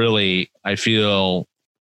what really I feel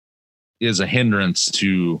is a hindrance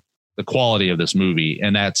to the quality of this movie,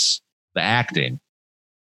 and that's the acting.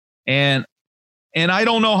 And I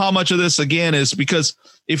don't know how much of this, again, is because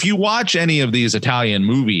if you watch any of these Italian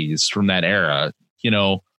movies from that era,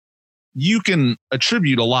 you can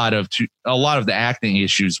attribute a lot of the acting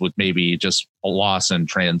issues with maybe just a loss in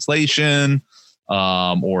translation,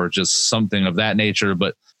 or just something of that nature.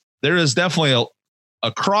 But there is definitely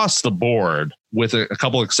across the board, with a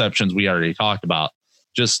couple exceptions we already talked about,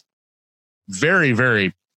 just very,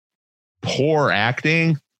 very poor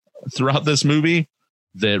acting throughout this movie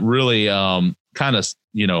that really kind of,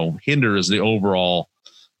 hinders the overall,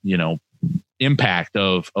 impact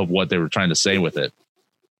of what they were trying to say with it.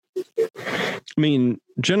 I mean,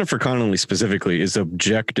 Jennifer Connelly specifically is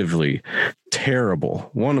objectively terrible.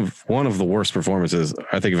 One of the worst performances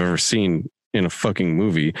I think I've ever seen in a fucking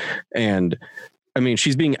movie. And I mean,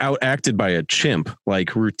 she's being outacted by a chimp, like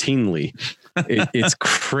routinely. It's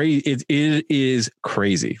crazy. It is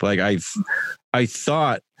crazy. Like I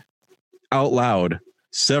thought out loud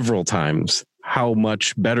several times how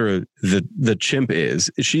much better the chimp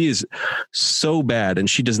is. She is so bad, and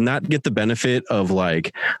she does not get the benefit of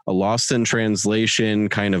like a lost in translation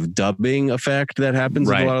kind of dubbing effect that happens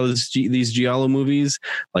in a lot of these Giallo movies.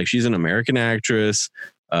 Like, she's an American actress.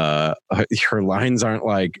 Her lines aren't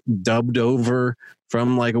like dubbed over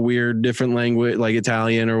from like a weird different language, like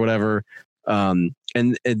Italian or whatever. And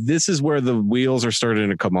this is where the wheels are starting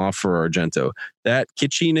to come off for Argento. That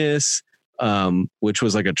kitschiness, which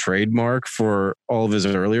was like a trademark for all of his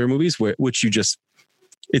earlier movies, which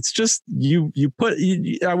it's just you put.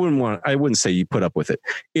 I wouldn't say you put up with it.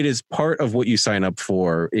 It is part of what you sign up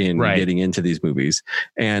for in getting into these movies,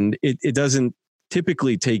 and it doesn't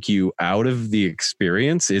typically take you out of the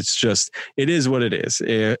experience. It's just, it is what it is.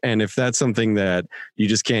 And if that's something that you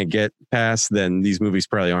just can't get past, then these movies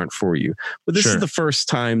probably aren't for you. But this is the first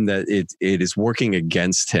time that it is working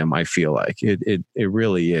against him. I feel like it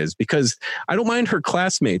really is, because I don't mind her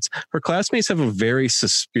classmates. Her classmates have a very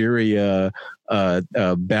Suspiria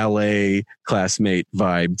ballet classmate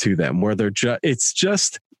vibe to them, where it's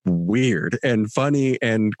just weird and funny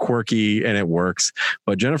and quirky, and it works.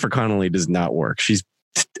 But Jennifer Connelly does not work. She's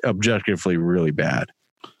objectively really bad.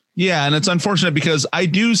 Yeah, and it's unfortunate because I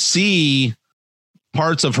do see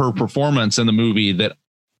parts of her performance in the movie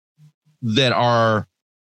that are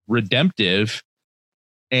redemptive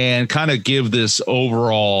and kind of give this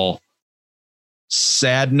overall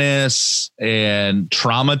sadness and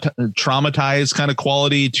traumatized kind of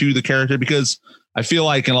quality to the character, because I feel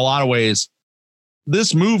like in a lot of ways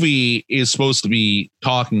this movie is supposed to be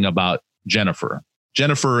talking about Jennifer.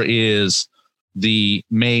 Jennifer is the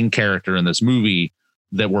main character in this movie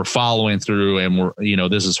that we're following through, and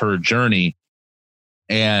this is her journey.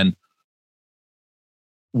 And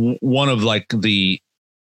one of like the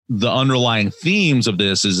underlying themes of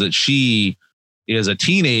this is that she is a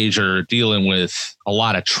teenager dealing with a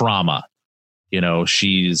lot of trauma.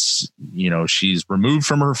 She's removed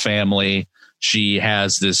from her family. She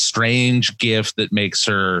has this strange gift that makes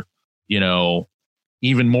her,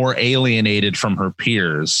 even more alienated from her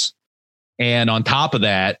peers. And on top of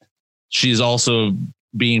that, she's also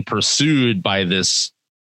being pursued by this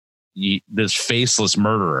faceless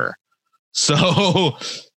murderer. So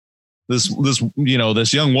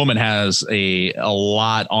this young woman has a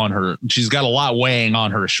lot on her. She's got a lot weighing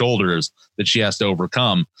on her shoulders that she has to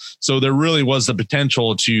overcome. So there really was the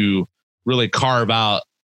potential to really carve out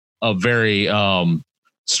a very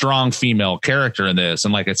strong female character in this.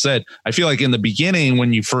 And like I said, I feel like in the beginning,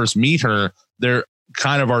 when you first meet her, there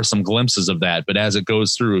kind of are some glimpses of that. But as it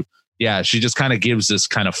goes through, yeah, she just kind of gives this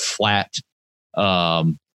kind of flat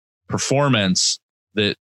performance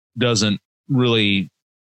that doesn't really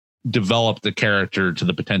develop the character to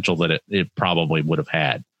the potential that it probably would have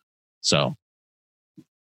had. So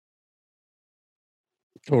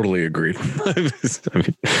totally agreed.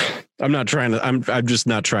 I'm just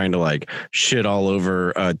not trying to like shit all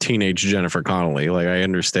over teenage Jennifer Connelly. Like, I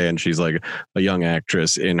understand she's like a young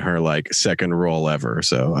actress in her like second role ever.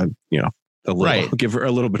 So give her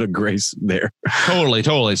a little bit of grace there.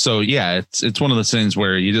 Totally. So yeah, it's one of those things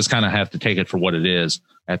where you just kind of have to take it for what it is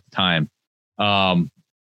at the time.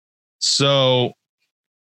 So,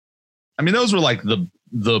 I mean, those were like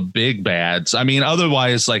the big bads. I mean,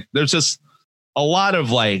 otherwise, like there's just a lot of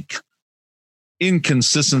like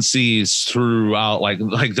inconsistencies throughout. Like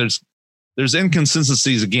there's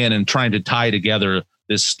inconsistencies again in trying to tie together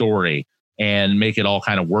this story and make it all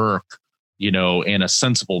kind of work, in a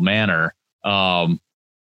sensible manner.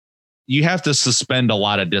 You have to suspend a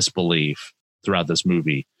lot of disbelief throughout this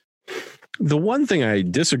movie. The one thing I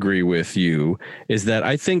disagree with you is that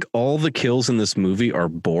I think all the kills in this movie are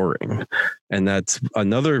boring. And that's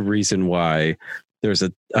another reason why there's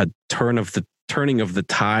a turning of the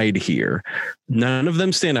tide here. None of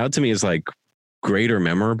them stand out to me as like great or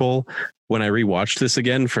memorable. When I rewatched this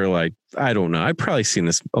again for like, I don't know, I've probably seen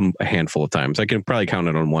this a handful of times. I can probably count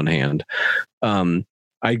it on one hand.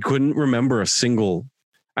 I couldn't remember a single.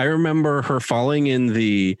 I remember her falling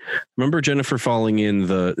remember Jennifer falling in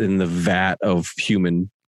the vat of human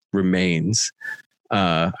remains.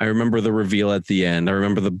 I remember the reveal at the end. I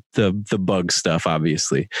remember the bug stuff,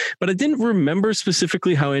 obviously, but I didn't remember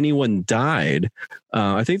specifically how anyone died.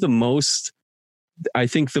 I think the most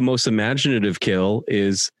imaginative kill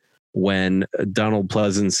is when Donald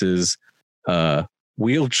Pleasance's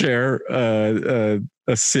wheelchair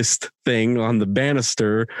assist thing on the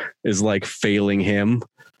banister is like failing him.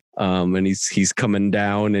 And he's coming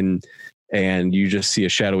down and you just see a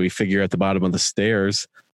shadowy figure at the bottom of the stairs.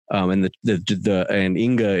 And and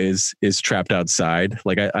Inga is trapped outside.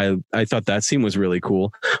 Like I thought that scene was really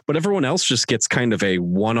cool, but everyone else just gets kind of a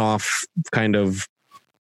one-off kind of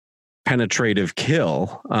penetrative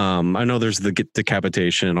kill. I know there's the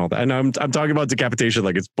decapitation and all that. And I'm talking about decapitation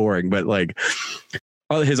like it's boring, but like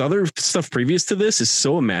his other stuff previous to this is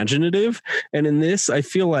so imaginative. And in this, I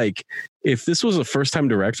feel like if this was a first-time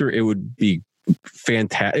director, it would be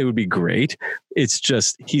fantastic. It would be great. It's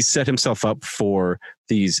just he set himself up for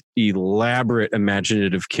these elaborate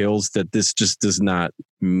imaginative kills that this just does not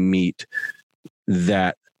meet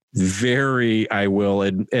that very, I will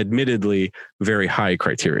admittedly, very high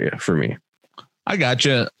criteria for me. I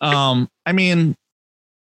gotcha. I mean,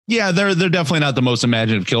 yeah, they're definitely not the most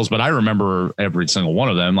imaginative kills, but I remember every single one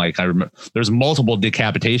of them. Like I remember there's multiple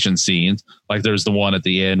decapitation scenes. Like there's the one at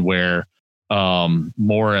the end where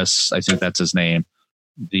Morris, I think that's his name,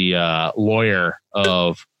 the lawyer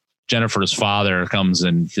of Jennifer's father, comes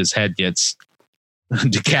and his head gets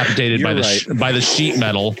decapitated by the sheet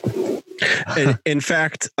metal. In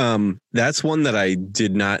fact, that's one that I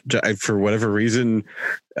did not, for whatever reason,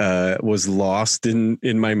 was lost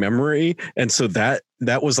in my memory, and so that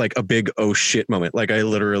was like a big oh shit moment. Like I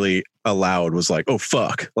literally aloud was like, oh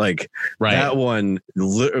fuck, like right. that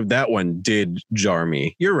one did jar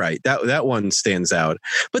me. You're right, that one stands out.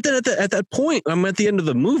 But then at that point, I'm at the end of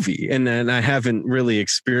the movie, and then I haven't really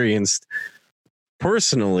experienced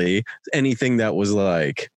personally anything that was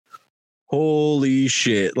like, holy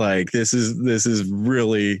shit, like this is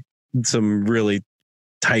really some really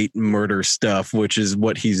tight murder stuff, which is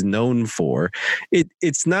what he's known for.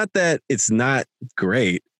 It's not that it's not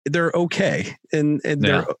great. They're okay. And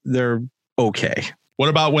they're okay. What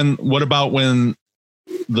about when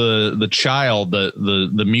the child,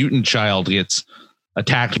 the mutant child gets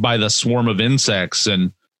attacked by the swarm of insects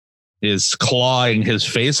and is clawing his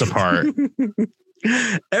face apart.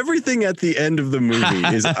 Everything at the end of the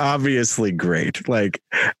movie is obviously great. Like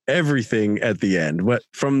everything at the end. But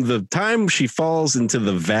from the time she falls into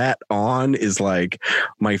the vat on is like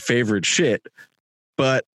my favorite shit.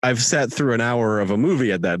 But I've sat through an hour of a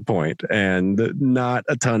movie at that point and not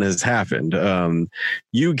a ton has happened.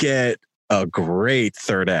 You get a great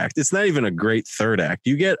third act. It's not even a great third act.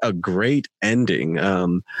 You get a great ending.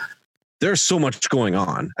 There's so much going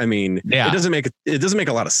on. I mean, it doesn't make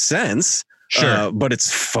a lot of sense. Sure. But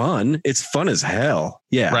it's fun. It's fun as hell.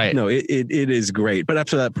 Yeah. Right. No, it is great. But up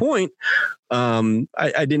to that point,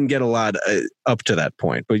 I didn't get a lot up to that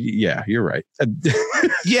point. But yeah, you're right.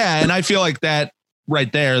 Yeah. And I feel like that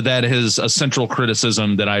right there, that is a central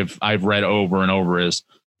criticism that I've read over and over is,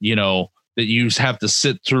 you know, that you have to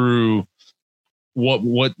sit through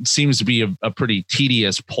what seems to be a pretty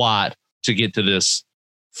tedious plot to get to this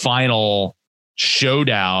final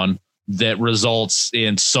showdown that results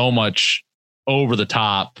in so much over the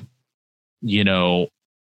top, you know,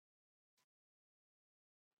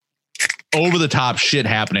 over the top shit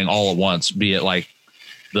happening all at once, be it like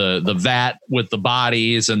the vat with the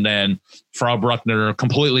bodies and then Frau Bruckner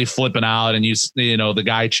completely flipping out and you know, the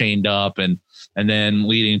guy chained up and then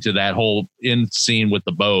leading to that whole end scene with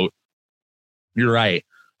the boat. You're right.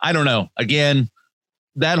 I don't know. Again,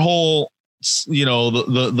 that whole, you know,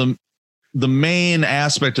 the main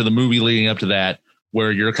aspect of the movie leading up to that,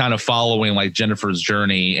 where you're kind of following like Jennifer's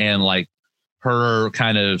journey and like her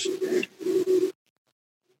kind of,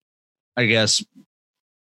 I guess,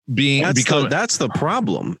 that's the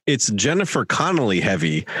problem. It's Jennifer Connelly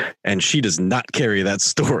heavy, and she does not carry that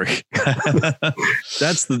story.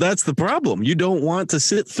 That's the problem. You don't want to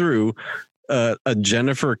sit through a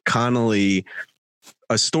Jennifer Connelly,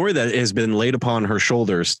 a story that has been laid upon her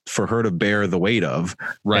shoulders for her to bear the weight of.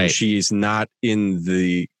 Right. And she's not in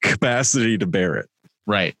the capacity to bear it.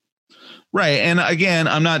 Right. Right. And again,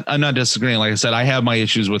 I'm not disagreeing. Like I said, I have my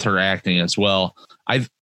issues with her acting as well. I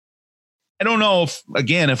don't know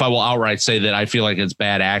if I will outright say that I feel like it's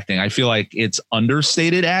bad acting. I feel like it's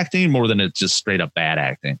understated acting more than it's just straight up bad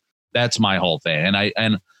acting. That's my whole thing.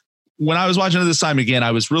 And when I was watching it this time again,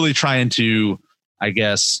 I was really trying to, I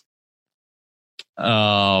guess,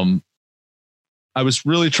 I was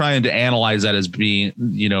really trying to analyze that as being,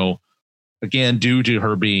 you know, again, due to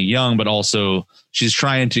her being young, but also she's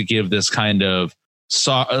trying to give this kind of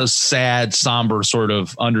sad, somber, sort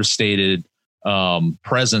of understated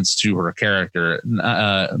presence to her character,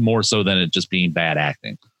 more so than it just being bad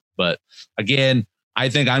acting. But again, I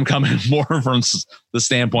think I'm coming more from the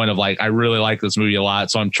standpoint of like, I really like this movie a lot,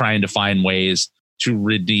 so I'm trying to find ways to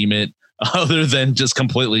redeem it other than just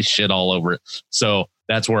completely shit all over it. So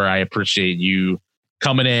that's where I appreciate you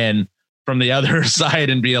coming in from the other side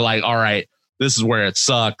and being like, all right, this is where it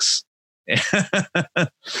sucks.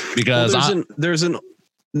 Because there's an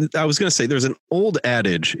old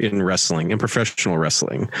adage in wrestling, in professional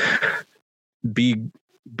wrestling.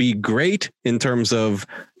 Be great in terms of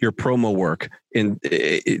your promo work, and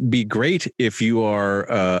be great if you are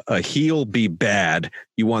a heel. Be bad.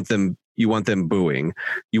 You want them booing.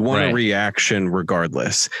 You want a reaction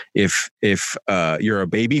regardless. If you're a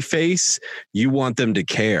baby face, you want them to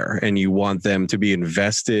care and you want them to be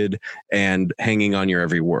invested and hanging on your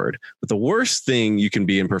every word. But the worst thing you can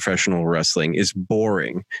be in professional wrestling is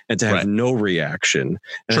boring and to have no reaction.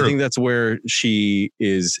 And I think that's where she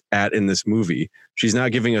is at in this movie. She's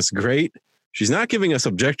not giving us great. She's not giving us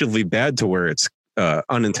objectively bad to where it's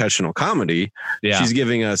unintentional comedy. Yeah. She's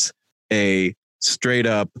giving us a straight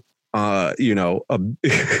up,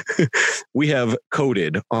 we have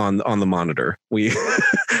coded on the monitor.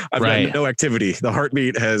 I've got no activity. The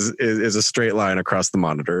heartbeat is a straight line across the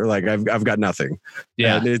monitor. Like I've got nothing.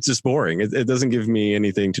 Yeah. And it's just boring. It doesn't give me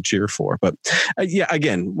anything to cheer for, but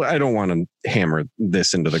again, I don't want to hammer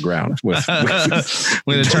this into the ground with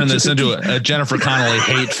we're going to turn this into a Jennifer Connelly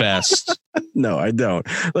hate fest. No, I don't.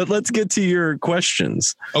 Let's get to your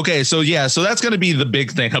questions. Okay. So that's going to be the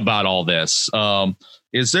big thing about all this.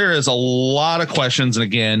 There is a lot of questions. And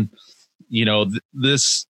again, you know,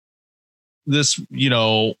 this, you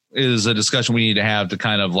know, is a discussion we need to have to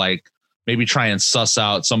kind of like maybe try and suss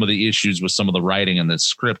out some of the issues with some of the writing in the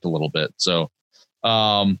script a little bit. So,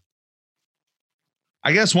 I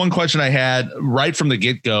guess one question I had right from the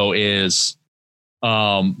get-go is,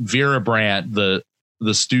 Vera Brandt, the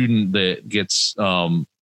student that gets,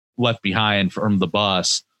 left behind from the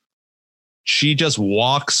bus. She just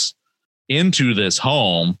walks into this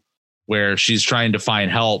home where she's trying to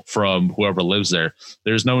find help from whoever lives there.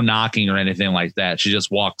 There's no knocking or anything like that. She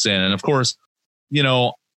just walks in. And of course, you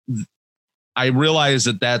know, I realize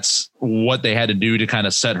that that's what they had to do to kind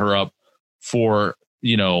of set her up for,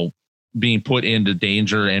 you know, being put into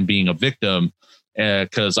danger and being a victim.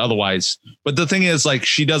 Because otherwise, but the thing is, like,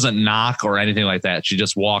 she doesn't knock or anything like that. She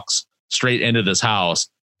just walks straight into this house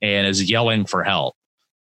and is yelling for help.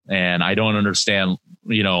 And I don't understand,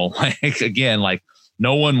 you know, like, again, like,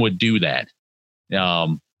 no one would do that.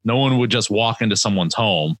 No one would just walk into someone's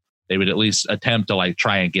home. They would at least attempt to like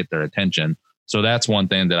try and get their attention. So that's one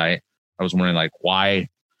thing that I was wondering, like, why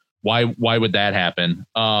would that happen?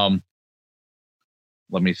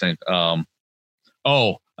 Let me think.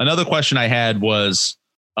 Another question I had was,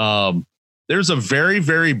 there's a very,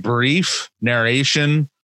 very brief narration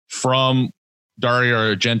from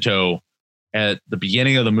Dario Argento at the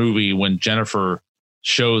beginning of the movie when Jennifer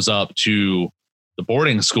shows up to the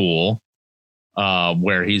boarding school,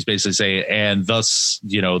 where he's basically saying, and thus,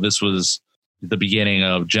 you know, this was the beginning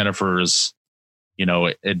of Jennifer's, you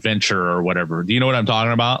know, adventure or whatever. Do you know what I'm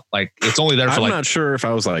talking about? Like, it's only there for I'm like, not sure if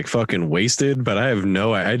I was like fucking wasted, but I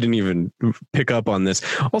didn't even pick up on this.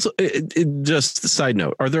 Also, just a side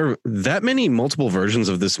note, are there that many multiple versions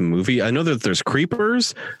of this movie? I know that there's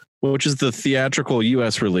Creepers, which is the theatrical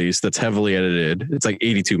US release that's heavily edited. It's like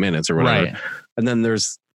 82 minutes or whatever. Right. And then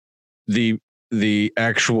there's the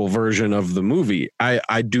actual version of the movie.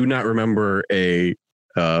 I do not remember a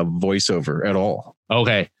voiceover at all.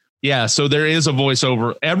 Okay. Yeah. So there is a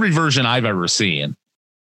voiceover. Every version I've ever seen,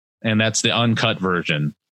 and that's the uncut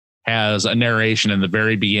version, has a narration in the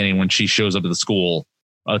very beginning when she shows up at the school.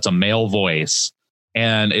 It's a male voice.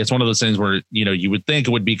 And it's one of those things where, you know, you would think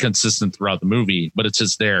it would be consistent throughout the movie, but it's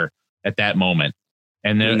just there at that moment.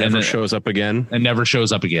 And then it never shows up again. And never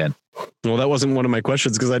shows up again. Well, that wasn't one of my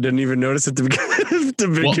questions because I didn't even notice it to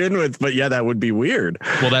begin with. But yeah, that would be weird.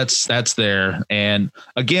 Well, that's there. And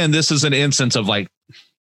again, this is an instance of like,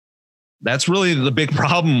 that's really the big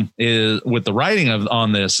problem is with the writing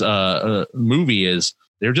on this movie is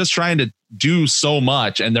they're just trying to do so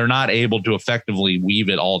much and they're not able to effectively weave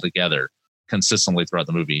it all together consistently throughout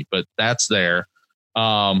the movie. But that's there.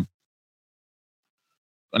 Another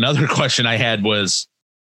question I had was,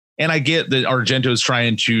 and I get that Argento is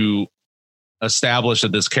trying to establish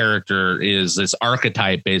that this character is this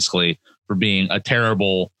archetype basically for being a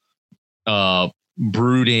terrible,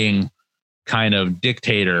 brooding kind of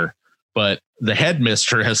dictator. But the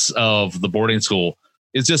headmistress of the boarding school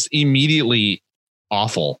is just immediately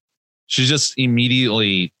awful. She's just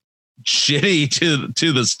immediately shitty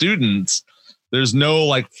to the students. There's no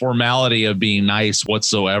like formality of being nice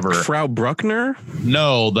whatsoever. Frau Bruckner?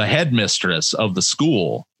 No, the headmistress of the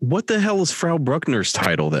school. What the hell is Frau Bruckner's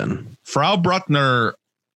title then? Frau Bruckner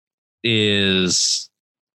is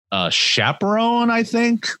a chaperone, I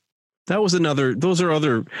think. That was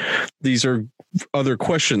these are other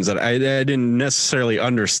questions that I didn't necessarily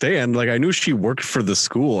understand. Like, I knew she worked for the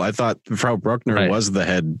school. I thought Frau Bruckner was the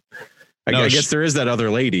head. I guess there is that other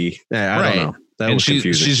lady. I don't know. That was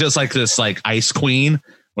confusing. She's just like this like ice queen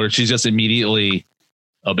where she's just immediately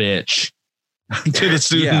a bitch to the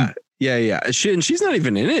student. Yeah. She's not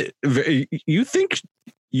even in it. You think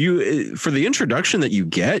for the introduction that you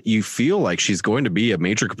get, you feel like she's going to be a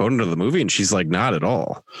major component of the movie, and she's like not at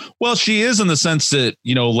all. Well, she is in the sense that,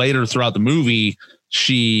 you know, later throughout the movie,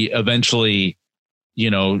 she eventually, you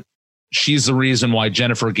know, she's the reason why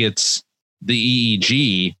Jennifer gets the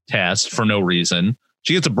EEG test for no reason.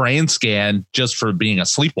 She gets a brain scan just for being a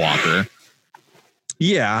sleepwalker.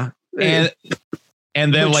 Yeah. And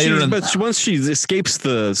then later, but once she escapes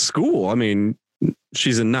the school, I mean,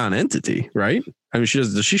 she's a non-entity, right? I mean,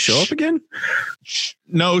 does she show up again?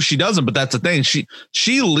 No, she doesn't. But that's the thing. She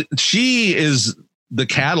is the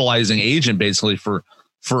catalyzing agent basically for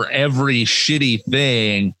every shitty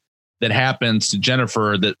thing that happens to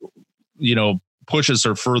Jennifer that, you know, pushes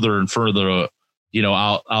her further and further, you know,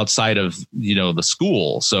 outside of, you know, the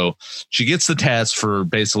school. So she gets the test for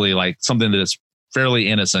basically like something that is fairly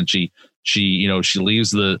innocent. She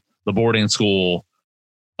leaves the boarding school,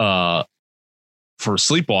 from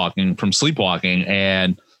sleepwalking,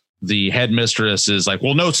 and the headmistress is like,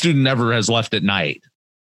 well, no student ever has left at night,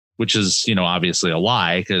 which is, you know, obviously a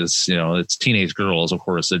lie because, you know, it's teenage girls. Of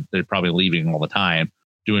course, they're probably leaving all the time,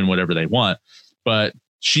 doing whatever they want. But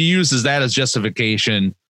she uses that as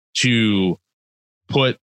justification to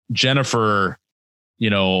put Jennifer,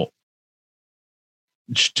 you know,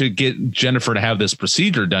 to get Jennifer to have this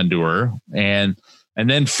procedure done to her. And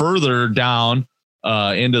then further down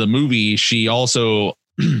into the movie, she also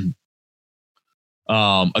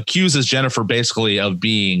accuses Jennifer basically of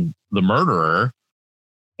being the murderer.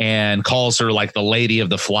 and calls her like the lady of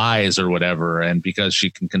the flies or whatever. And because she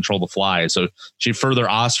can control the flies, so she further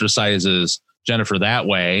ostracizes Jennifer that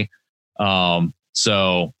way.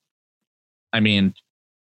 So, I mean,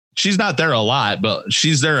 she's not there a lot, but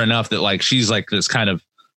she's there enough that like, she's like this kind of,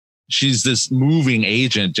 she's this moving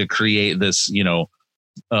agent to create this,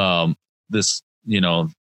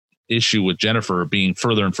 issue with Jennifer being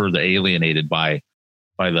further and further alienated by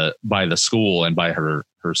the school and by her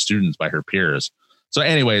students, by her peers. So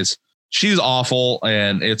anyways, she's awful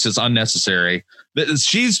and it's just unnecessary.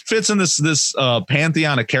 She fits in this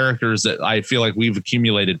pantheon of characters that I feel like we've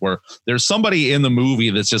accumulated where there's somebody in the movie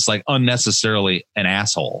that's just like unnecessarily an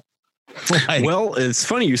asshole. Like, well, it's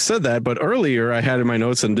funny you said that, but earlier I had in my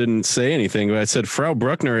notes and didn't say anything, but I said Frau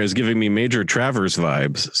Bruckner is giving me Major Travers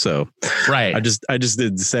vibes. So right. I just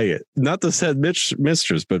didn't say it. Not the said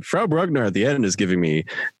mistress, but Frau Bruckner at the end is giving me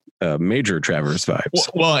Major Travers vibes.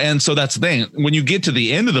 Well, and so that's the thing. When you get to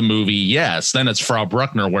the end of the movie, yes, then it's Frau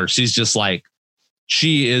Bruckner where she's just like,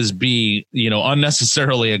 she is being,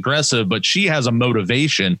 unnecessarily aggressive, but she has a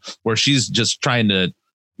motivation where she's just trying to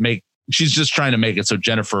make it so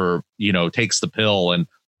Jennifer, takes the pill and,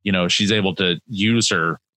 she's able to use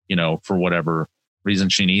her, for whatever reason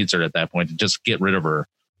she needs her at that point to just get rid of her,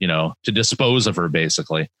 to dispose of her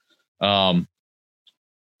basically.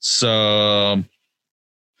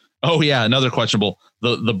 Oh yeah. Another questionable,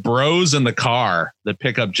 the bros in the car that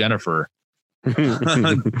pick up Jennifer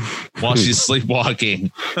while she's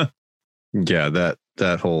sleepwalking. Yeah.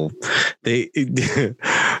 That whole,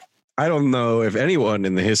 I don't know if anyone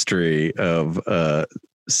in the history of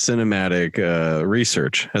cinematic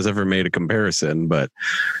research has ever made a comparison, but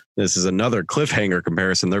this is another cliffhanger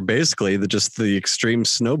comparison. They're basically just the extreme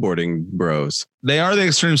snowboarding bros. They are the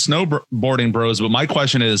extreme snowboarding bros. But my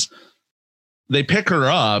question is, they pick her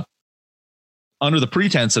up under the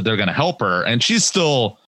pretense that they're going to help her. And she's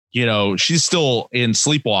still, she's still in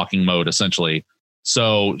sleepwalking mode, essentially.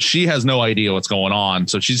 So she has no idea what's going on.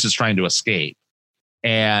 So she's just trying to escape.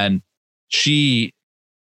 And she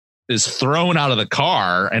is thrown out of the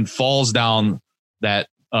car and falls down that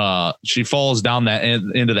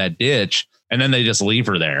into that ditch. And then they just leave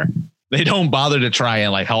her there. They don't bother to try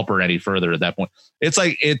and like help her any further at that point. It's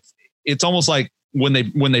like, it's almost like when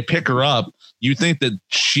they pick her up, you think that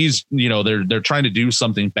she's, they're trying to do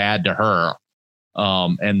something bad to her.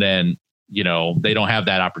 And then, they don't have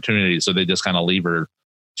that opportunity. So they just kind of leave her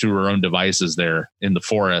to her own devices there in the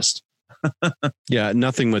forest. Yeah,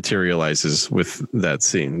 nothing materializes with that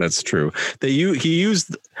scene. That's true.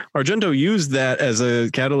 Argento used that as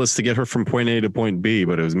a catalyst to get her from point A to point B,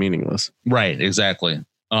 but it was meaningless. Right, exactly.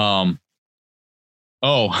 Another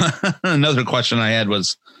question I had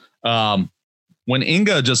was when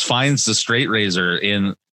Inga just finds the straight razor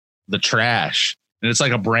in the trash, and it's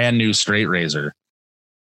like a brand new straight razor.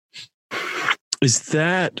 Is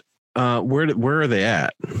that where are they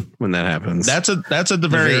at when that happens? That's at the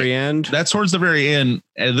very end. That's towards the very end.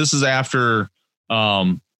 And this is after,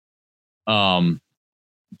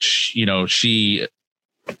 she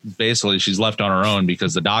basically she's left on her own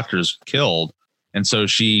because the doctor's killed. And so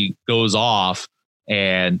she goes off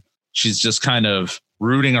and she's just kind of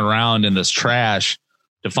rooting around in this trash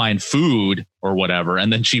to find food or whatever.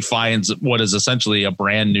 And then she finds what is essentially a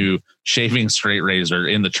brand new shaving straight razor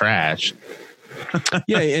in the trash.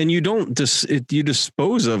 Yeah, and you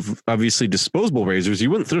dispose of obviously disposable razors. You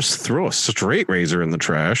wouldn't just throw a straight razor in the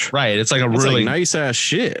trash, right? It's like really nice ass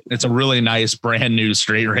shit. It's a really nice brand new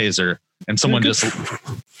straight razor, and someone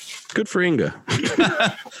good for Inga.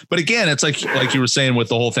 But again, it's like you were saying with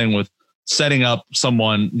the whole thing with setting up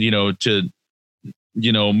someone, to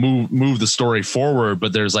move the story forward.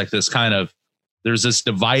 But there's like this there's this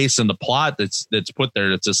device in the plot that's put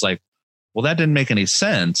there. It's just like, well, that didn't make any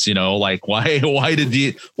sense, like why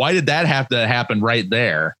did that have to happen right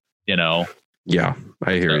there? Yeah,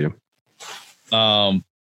 I hear you.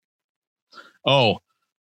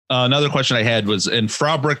 Another question I had was in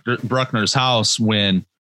Frau Bruckner's house when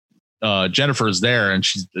Jennifer's there and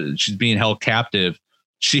she's being held captive.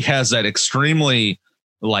 She has that extremely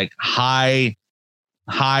like high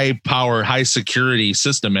power, high security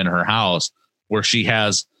system in her house where she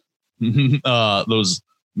has those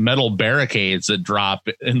metal barricades that drop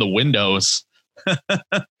in the windows.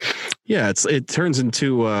 Yeah, it turns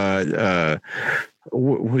into what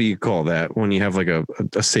do you call that when you have like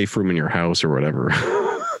a safe room in your house or whatever?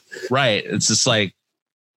 Right. It's just like,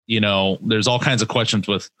 there's all kinds of questions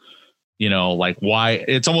with, like why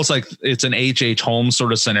it's almost like it's an H.H. Holmes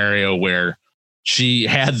sort of scenario where she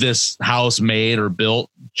had this house made or built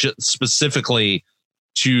specifically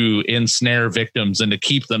to ensnare victims and to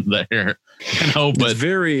keep them there. But it's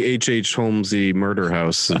very H.H. Holmesy Murder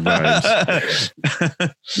House vibes.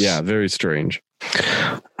 Yeah, very strange.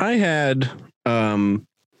 I had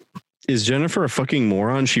is Jennifer a fucking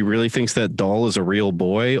moron? She really thinks that doll is a real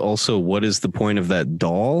boy. Also, what is the point of that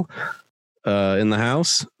doll in the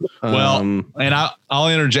house? Well, and I'll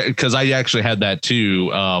interject because I actually had that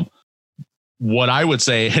too. What I would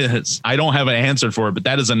say is I don't have an answer for it, but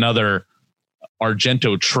that is another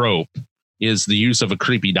Argento trope, is the use of a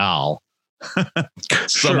creepy doll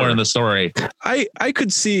somewhere in the story. I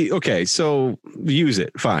could see. Okay, so use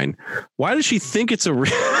it. Fine. Why does she think it's a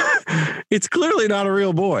real? It's clearly not a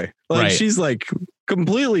real boy. Like Right. She's like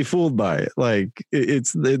completely fooled by it. Like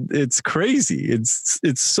it's crazy. It's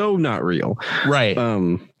so not real. Right.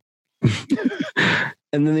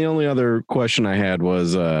 And then the only other question I had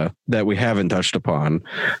was that we haven't touched upon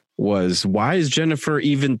was, why is Jennifer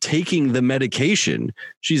even taking the medication?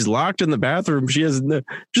 She's locked in the bathroom. She has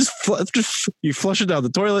just you flush it down the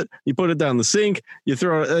toilet, you put it down the sink, you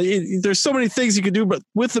throw it. There's so many things you could do, but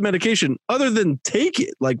with the medication, other than take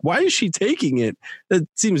it. Like, why is she taking it? That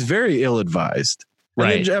seems very ill-advised.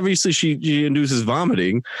 Right. And then obviously, she induces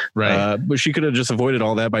vomiting. Right. But she could have just avoided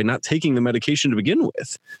all that by not taking the medication to begin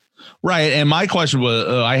with. Right. And my question was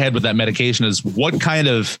I had with that medication is, what kind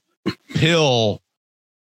of pill,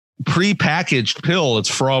 prepackaged pill, is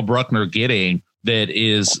Frau Bruckner getting that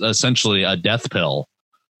is essentially a death pill?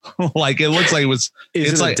 Like, it looks like Is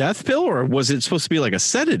it like a death pill, or was it supposed to be like a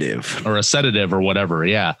sedative or a sedative or whatever?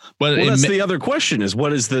 Yeah. But that's the other question, is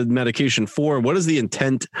what is the medication for? What is the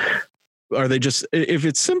intent? Are they just, if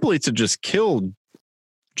it's simply to just kill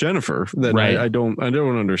Jennifer, then Right. I don't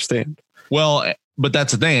understand. Well, but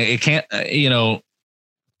that's the thing. It can't,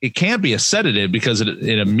 it can't be a sedative because it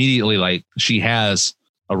immediately, like, she has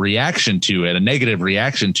a reaction to it, a negative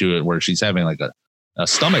reaction to it, where she's having like a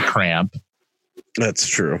stomach cramp. That's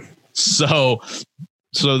true. So,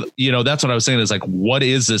 that's what I was saying is, like, what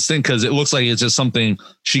is this thing? Because it looks like it's just something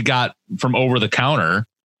she got from over the counter,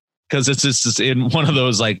 because it's just in one of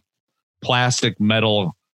those like plastic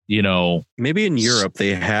metal, Maybe in Europe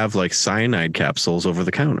they have like cyanide capsules over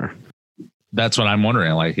the counter. That's what I'm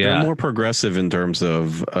wondering. Like, yeah, They're more progressive in terms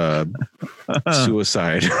of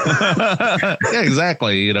suicide. Yeah,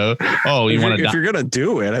 exactly. Oh, if you're gonna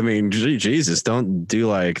do it, I mean, Jesus, don't do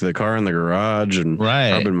like the car in the garage and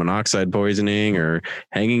carbon monoxide poisoning or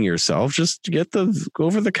hanging yourself. Just get the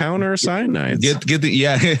over the counter cyanides. Get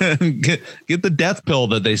the death pill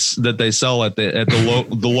that they sell at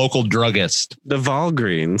the local druggist. The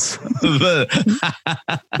Walgreens.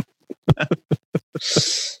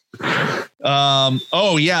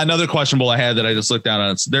 Another questionable I had that I just looked down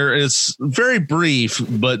on. There is very brief,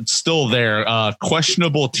 but still there.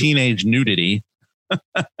 Questionable teenage nudity.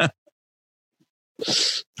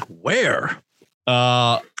 Where?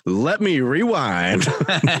 Let me rewind.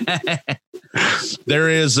 There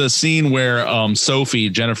is a scene where Sophie,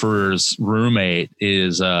 Jennifer's roommate,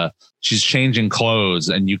 is she's changing clothes,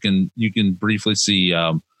 and you can briefly see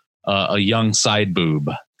a young side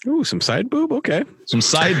boob. Ooh, some side boob. Okay. Some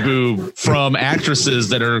side boob from actresses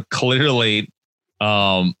that are clearly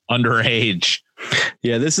underage.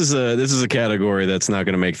 Yeah, this is a category that's not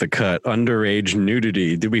going to make the cut. Underage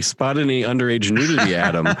nudity. Did we spot any underage nudity,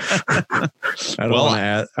 Adam? I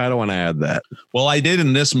don't want to add that. Well, I did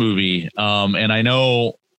in this movie, and I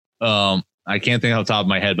know I can't think off the top of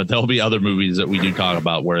my head, but there'll be other movies that we do talk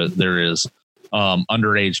about where there is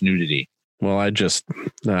underage nudity. Well, I just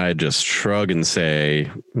shrug and say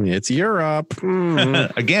it's Europe.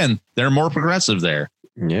 Mm. Again, they're more progressive there.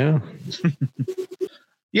 Yeah.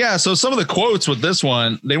 Yeah. So some of the quotes with this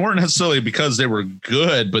one, they weren't necessarily because they were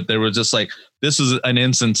good, but they were just like, this is an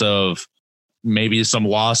instance of maybe some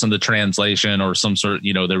loss in the translation or some sort,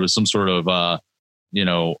 there was some sort of,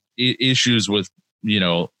 issues with,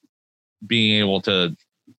 being able to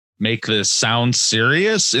make this sound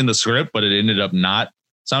serious in the script, but it ended up not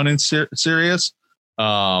sounding serious.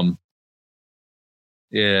 Yeah.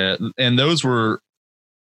 And those were,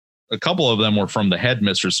 a couple of them were from the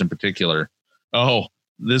headmistress in particular. Oh,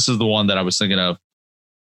 this is the one that I was thinking of,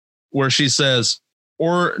 where she says,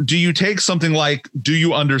 or do you take something like, do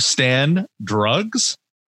you understand drugs?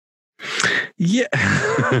 Yeah.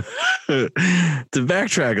 To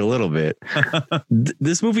backtrack a little bit,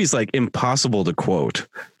 this movie is like impossible to quote.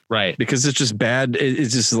 Right. Because it's just bad.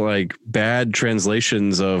 It's just like bad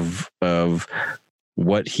translations of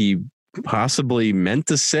what he possibly meant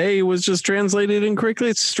to say was just translated incorrectly.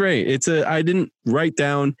 It's straight. I didn't write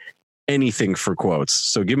down anything for quotes.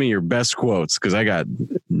 So give me your best quotes, because I got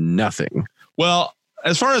nothing. Well,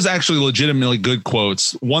 as far as actually legitimately good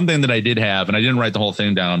quotes, one thing that I did have, and I didn't write the whole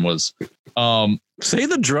thing down, was say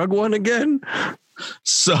the drug one again.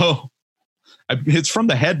 So it's from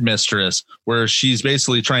the headmistress, where she's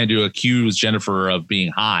basically trying to accuse Jennifer of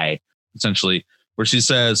being high, essentially, where she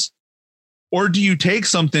says, or do you take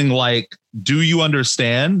something like, do you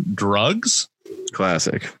understand drugs?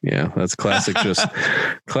 Classic. Yeah, that's classic. Just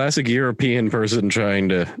classic European person trying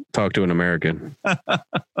to talk to an American.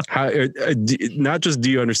 How, not just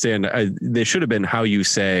do you understand? They should have been how you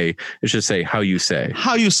say. It should say how you say.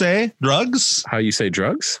 How you say drugs? How you say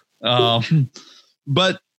drugs?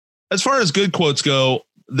 But as far as good quotes go,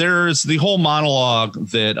 there's the whole monologue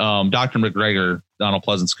that Dr. McGregor, Donald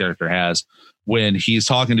Pleasant's character, has when he's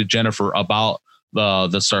talking to Jennifer about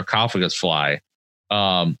the sarcophagus fly.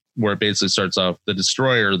 Where it basically starts off the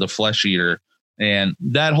destroyer, the flesh eater. And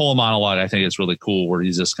that whole monologue, I think, is really cool, where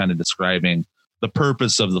he's just kind of describing the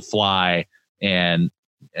purpose of the fly and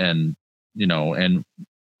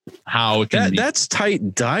how it can that's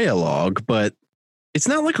tight dialogue, but it's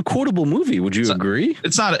not like a quotable movie. Would you agree?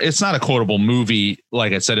 It's not a quotable movie.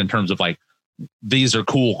 Like I said, in terms of like, these are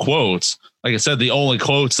cool quotes. Like I said, the only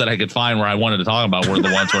quotes that I could find where I wanted to talk about were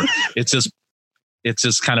the ones where it's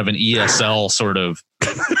just kind of an ESL sort of,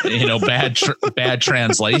 bad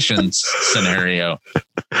translations scenario.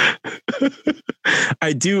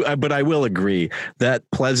 I do, but I will agree that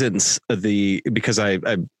Pleasance, because I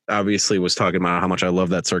obviously was talking about how much I love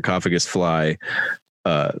that sarcophagus fly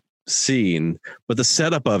scene, but the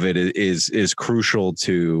setup of it is crucial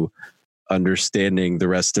to understanding the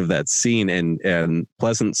rest of that scene, and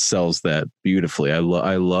Pleasance sells that beautifully. I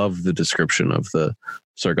love the description of the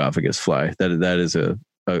sarcophagus fly. That is a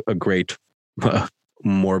great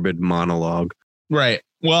morbid monologue. Right.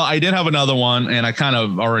 Well, I did have another one, and I kind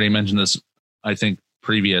of already mentioned this, I think,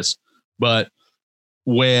 previous, but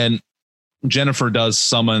when Jennifer does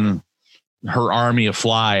summon her army of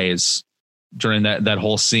flies during that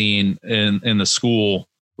whole scene in the school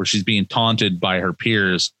where she's being taunted by her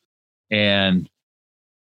peers, and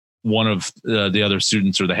one of the other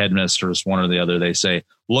students or the headmistress, one or the other, they say,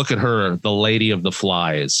 look at her, the lady of the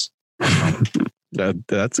flies.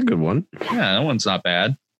 That's a good one. Yeah, that one's not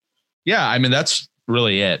bad. Yeah, I mean, that's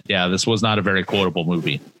really it. Yeah, this was not a very quotable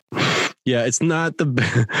movie. Yeah, it's not the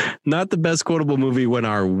best quotable movie when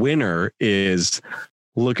our winner is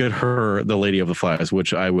look at her, the lady of the flies,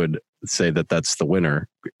 which I would say that's the winner.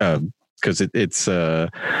 Because it's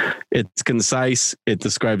concise, it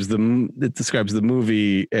describes the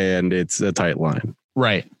movie, and it's a tight line.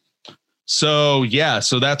 Right. So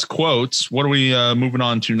that's quotes. What are we moving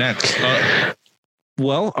on to next?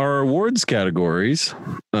 Well, our awards categories,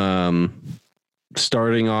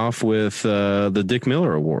 starting off with the Dick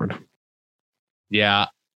Miller Award. Yeah,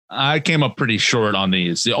 I came up pretty short on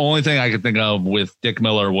these. The only thing I could think of with Dick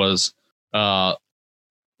Miller was I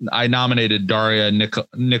nominated Daria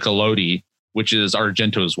Nicolodi, which is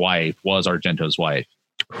Argento's wife, was Argento's wife.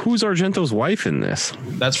 Who's Argento's wife in this?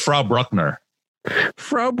 That's Frau Bruckner.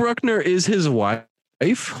 Frau Bruckner is his wife?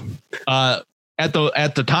 At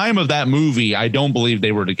the time of that movie, I don't believe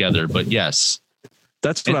they were together, but yes.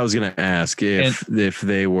 That's what I was going to ask, if this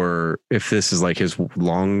is like his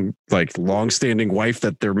long-standing wife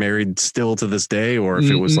that they're married still to this day, or if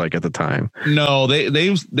it was like at the time. No,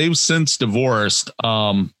 they've since divorced.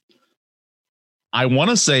 I want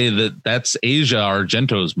to say that's Asia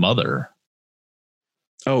Argento's mother.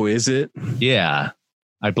 Oh, is it? Yeah,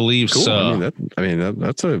 I believe cool. So.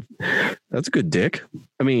 That's a good dick.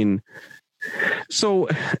 I mean, so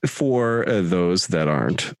for those that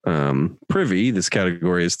aren't privy, this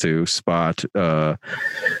category is to spot a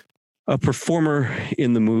performer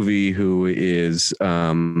in the movie who is,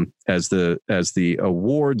 as the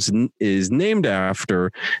awards is named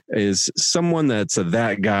after, is someone that's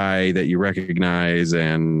that guy that you recognize,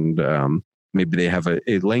 and maybe they have a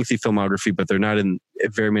lengthy filmography, but they're not in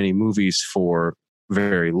very many movies for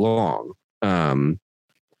very long.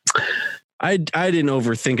 I didn't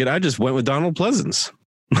overthink it. I just went with Donald Pleasance.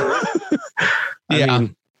 I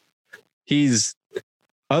mean, he's,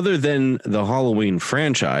 other than the Halloween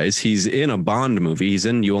franchise, he's in a Bond movie. He's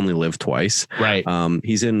in You Only Live Twice. Right.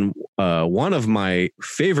 He's in one of my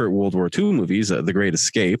favorite World War II movies, The Great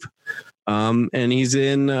Escape. And he's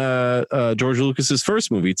in George Lucas's first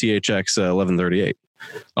movie, THX 1138.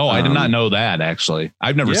 Oh, I did not know that, actually.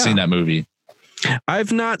 I've never seen that movie.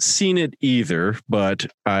 I've not seen it either, but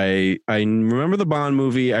I remember the Bond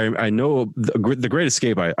movie. I know the Great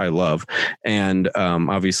Escape I love, and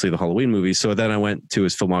obviously the Halloween movie. So then I went to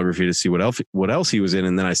his filmography to see what else he was in,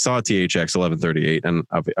 and then I saw THX 1138, and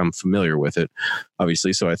I'm familiar with it,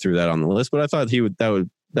 obviously. So I threw that on the list. But I thought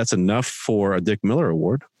that's enough for a Dick Miller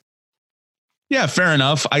Award. Yeah, fair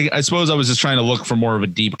enough. I suppose I was just trying to look for more of a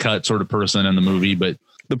deep cut sort of person in the movie, but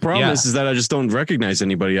the problem is that I just don't recognize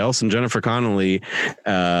anybody else. And Jennifer Connelly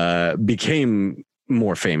became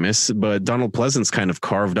more famous, but Donald Pleasance kind of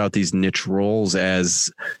carved out these niche roles as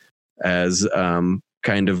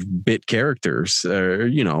kind of bit characters,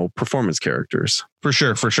 performance characters. For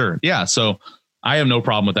sure. Yeah. So I have no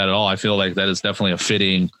problem with that at all. I feel like that is definitely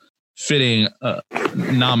a fitting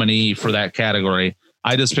nominee for that category.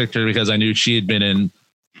 I just picked her because I knew she had been in,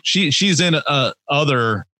 she's in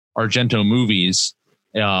other Argento movies.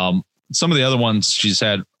 Some of the other ones she's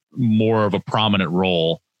had more of a prominent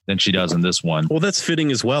role than she does in this one. Well, that's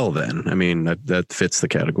fitting as well then. I mean, that fits the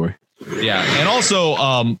category. Yeah. And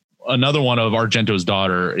also another one of Argento's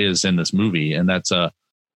daughter is in this movie, and that's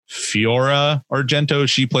Fiora Argento.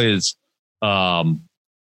 She plays Vera,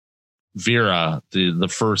 the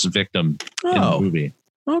first victim in the movie.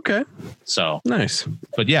 Okay. So nice.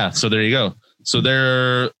 But yeah, so there you go. So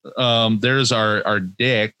there's our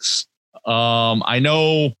dicks. I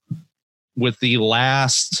know with the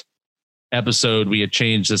last episode we had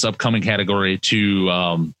changed this upcoming category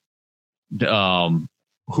to who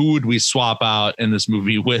would we swap out in this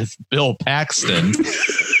movie with Bill Paxton.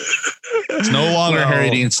 It's no longer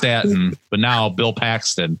Harry Dean Stanton, but now Bill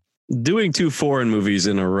Paxton. Doing 2 foreign movies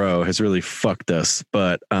in a row has really fucked us,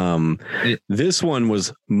 but this one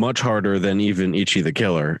was much harder than even Ichi the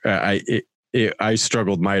Killer. I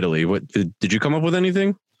struggled mightily. What did you come up with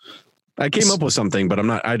anything? I came up with something, but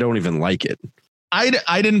I don't even like it.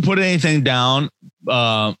 I didn't put anything down,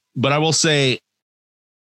 but I will say,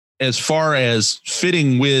 as far as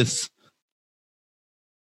fitting with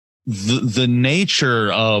the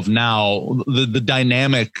nature of now the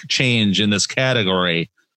dynamic change in this category,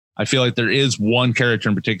 I feel like there is one character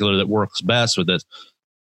in particular that works best with this.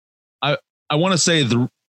 I want to say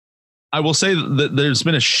I will say that there's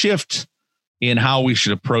been a shift in how we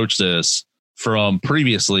should approach this from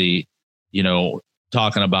previously,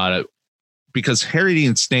 talking about it, because Harry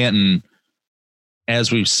Dean Stanton,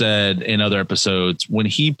 as we've said in other episodes, when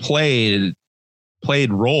he played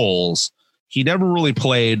roles, he never really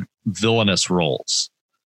played villainous roles.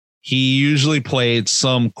 He usually played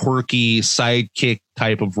some quirky sidekick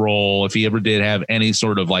type of role. If he ever did have any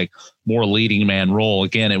sort of like more leading man role,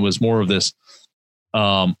 again, it was more of this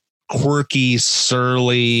quirky,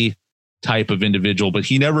 surly type of individual, but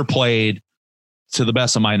he never played, to the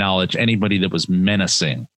best of my knowledge, anybody that was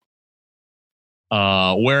menacing.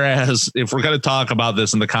 Whereas if we're going to talk about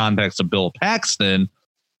this in the context of Bill Paxton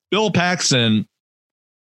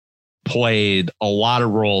played a lot of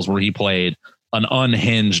roles where he played an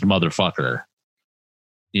unhinged motherfucker,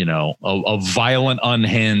 a violent,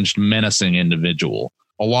 unhinged, menacing individual,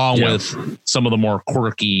 along with some of the more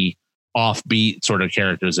quirky, offbeat sort of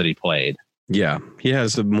characters that he played. Yeah, he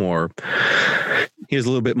has a lot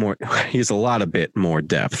of bit more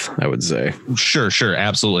depth, I would say. Sure.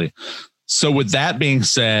 Absolutely. So with that being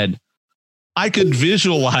said, I could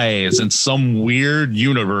visualize in some weird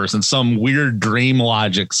universe, in some weird dream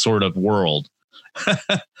logic sort of world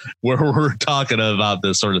where we're talking about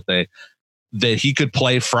this sort of thing, that he could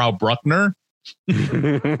play Frau Bruckner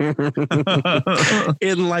in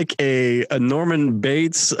like a Norman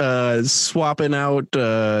Bates swapping out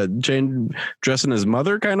Jane dressing as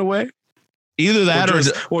mother kind of way. Either that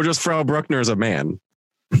or just Frau Bruckner as a man.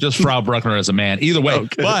 Just Frau Bruckner as a man. Either way.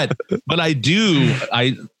 Okay. But I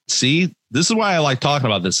see, this is why I like talking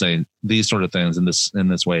about these sort of things in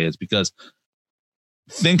this way, is because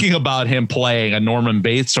thinking about him playing a Norman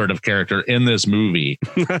Bates sort of character in this movie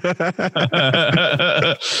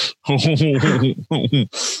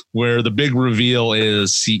where the big reveal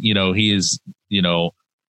is, he is,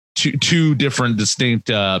 two different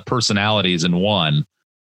distinct personalities in one,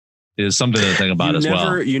 is something to think about as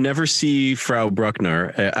well. You never see Frau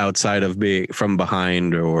Bruckner outside of being from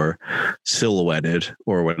behind or silhouetted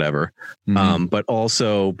or whatever. Mm-hmm. But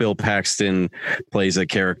also Bill Paxton plays a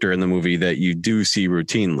character in the movie that you do see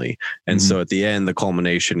routinely. And so at the end, the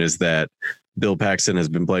culmination is that Bill Paxton has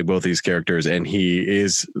been playing both these characters, and he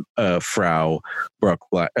is Frau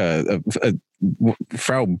Bruckner.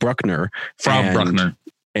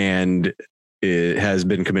 And it has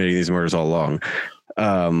been committing these murders all along.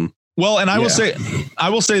 Well, and I will say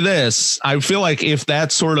this. I feel like if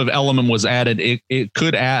that sort of element was added, it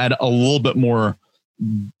could add a little bit more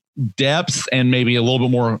depth and maybe give a little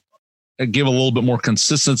bit more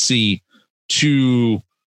consistency to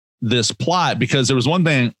this plot, because there was one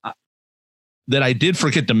thing that I did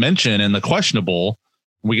forget to mention in the questionable.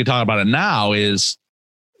 We could talk about it now, is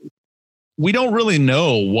we don't really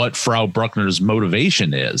know what Frau Bruckner's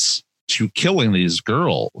motivation is to killing these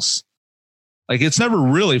girls. Like, it's never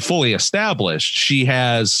really fully established. She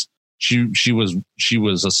was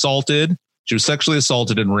assaulted. She was sexually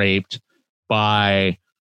assaulted and raped by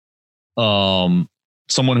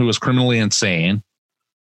someone who was criminally insane.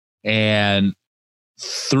 And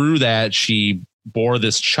through that, she bore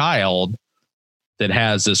this child that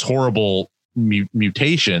has this horrible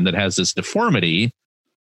mutation, that has this deformity.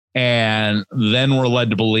 And then we're led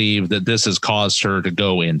to believe that this has caused her to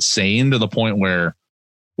go insane to the point where,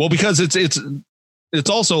 well, because it's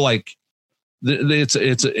also like it's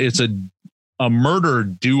a murder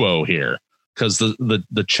duo here, because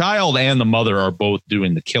the child and the mother are both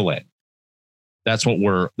doing the killing. That's what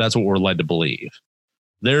we're led to believe.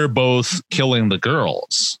 They're both killing the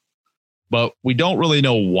girls, but we don't really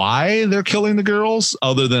know why they're killing the girls,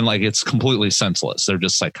 other than like it's completely senseless. They're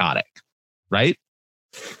just psychotic, right?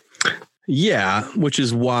 Yeah, which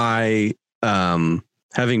is why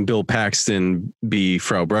having Bill Paxton be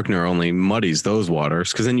Frau Bruckner only muddies those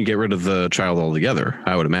waters, because then you get rid of the child altogether,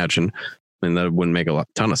 I would imagine. And that wouldn't make a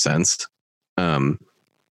ton of sense. Have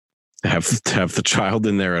the child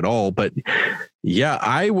in there at all. But yeah,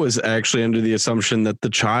 I was actually under the assumption that the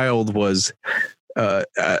child was from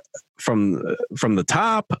the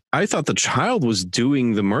top. I thought the child was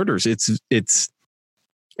doing the murders. It's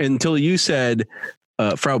until you said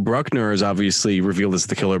Frau Bruckner is obviously revealed as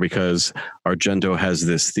the killer, because Argento has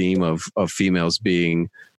this theme of females being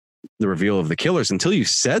the reveal of the killers. Until you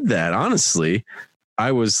said that, honestly,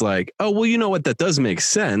 I was like, oh, well, you know what? That does make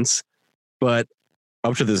sense. But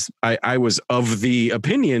up to this, I was of the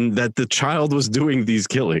opinion that the child was doing these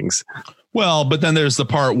killings. Well, but then there's the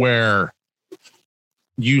part where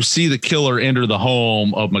you see the killer enter the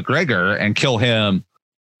home of McGregor and kill him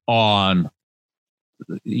on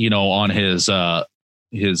his staircase.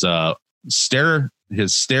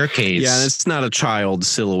 Yeah, and it's not a child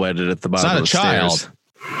silhouetted at the bottom of the stairs.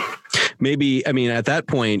 Maybe, I mean, at that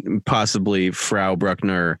point, possibly Frau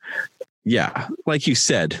Bruckner. Yeah, like you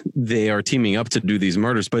said, they are teaming up to do these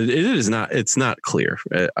murders, but it's not clear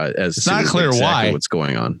it's not clear exactly why what's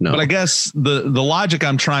going on. No, but I guess the logic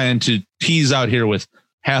I'm trying to tease out here with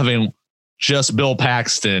having just Bill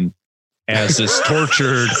Paxton as this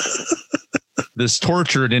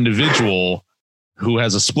tortured individual who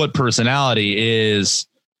has a split personality is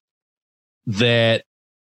that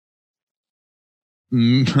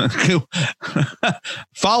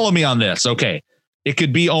follow me on this. Okay. It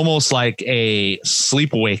could be almost like a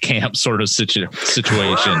sleepaway camp sort of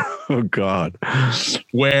situation. Oh God.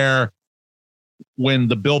 Where when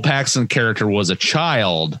the Bill Paxton character was a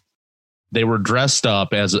child, they were dressed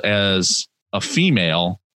up as a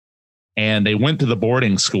female, and they went to the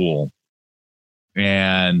boarding school,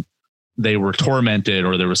 and they were tormented,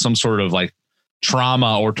 or there was some sort of like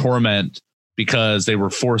trauma or torment because they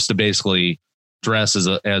were forced to basically dress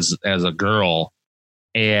as a girl.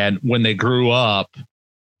 And when they grew up,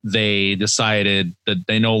 they decided that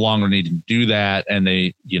they no longer needed to do that. And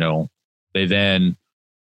they then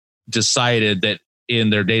decided that in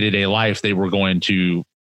their day-to-day life, they were going to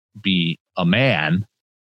be a man.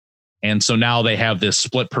 And so now they have this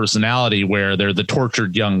split personality where they're the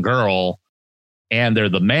tortured young girl and they're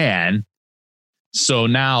the man. So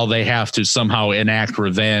now they have to somehow enact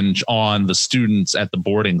revenge on the students at the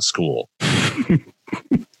boarding school.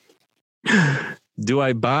 Do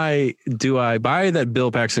I buy that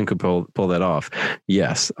Bill Paxton could pull that off?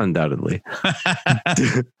 Yes, undoubtedly.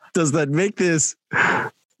 Does that make this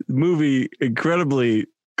movie incredibly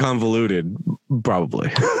convoluted?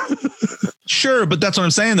 Probably. Sure, but that's what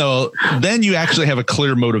I'm saying though. Then you actually have a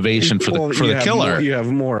clear motivation for the killer. You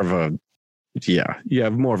have more of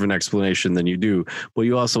an explanation than you do, but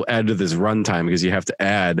you also add to this runtime because you have to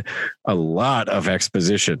add a lot of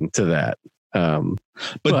exposition to that.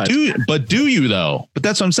 But do you though? But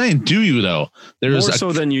that's what I'm saying. Do you though? There's more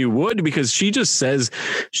so than you would, because she just says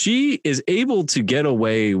she is able to get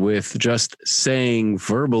away with just saying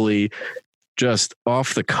verbally, just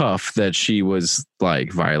off the cuff, that she was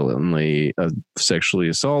like violently sexually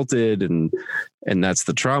assaulted, and that's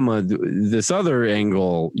the trauma. This other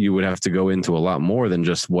angle, you would have to go into a lot more than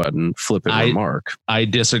just one flippant remark. I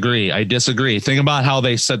disagree. Think about how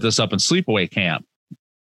they set this up in Sleepaway Camp.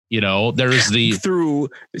 There's through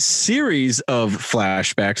a series of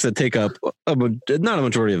flashbacks that take up not a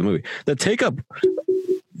majority of the movie, that take up.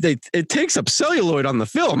 It takes up celluloid on the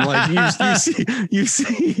film. Like you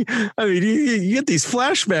see. I mean, you get these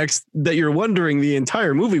flashbacks that you're wondering the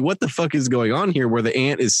entire movie, what the fuck is going on here? Where the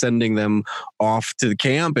aunt is sending them off to the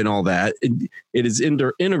camp and all that. It is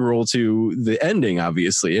integral to the ending.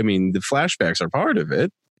 Obviously, I mean, the flashbacks are part of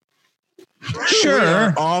it. Sure. We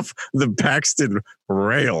are off the Paxton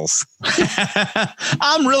rails.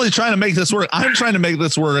 I'm really trying to make this work. I'm trying to make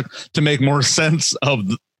this work to make more sense of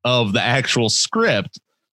the actual script.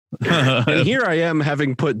 And here I am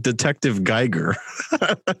having put Detective Geiger.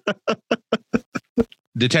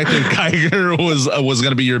 Detective Geiger was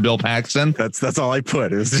going to be your Bill Paxton. That's all I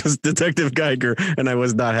put. It was just Detective Geiger, and I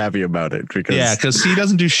was not happy about it because he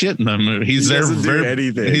doesn't do shit in the movie. He's there very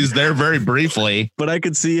anything. He's there very briefly. But I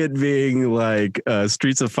could see it being like a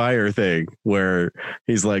Streets of Fire thing, where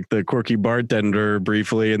he's like the quirky bartender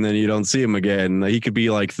briefly, and then you don't see him again. He could be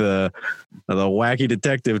like the wacky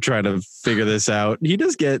detective trying to figure this out. He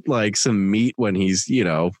does get like some meat when he's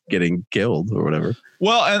getting killed or whatever.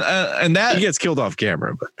 Well, and that he gets killed off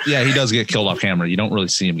camera, but yeah, he does get killed off camera. You don't really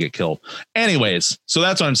see him get killed. Anyways, so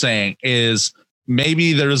that's what I'm saying is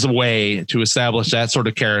maybe there's a way to establish that sort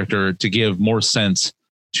of character to give more sense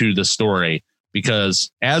to the story, because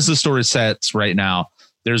as the story sets right now,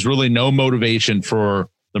 there's really no motivation for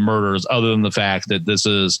the murders other than the fact that this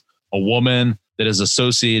is a woman that is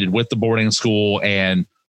associated with the boarding school, and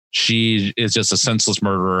she is just a senseless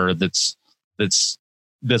murderer that's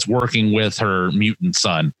working with her mutant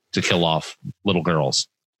son to kill off little girls.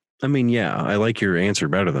 I mean, yeah, I like your answer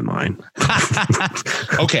better than mine.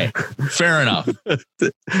 Okay, fair enough.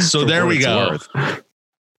 So there we go.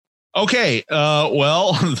 Okay,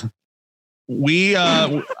 well,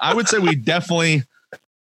 I would say we definitely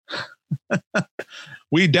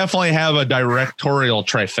have a directorial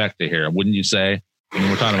trifecta here, wouldn't you say? I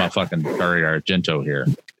mean, we're talking about fucking Dario Argento here.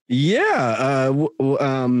 Yeah.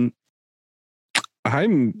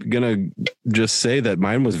 I'm gonna just say that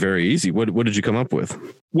mine was very easy. What did you come up with?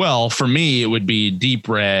 Well, for me, it would be Deep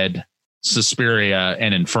Red, Suspiria,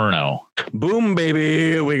 and Inferno. Boom,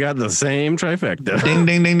 baby! We got the same trifecta. Ding,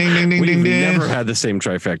 ding, ding, ding, ding, ding, We've ding. Never had the same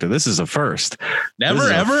trifecta. This is a first. Never,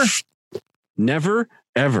 ever. Never,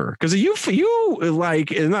 ever. Because you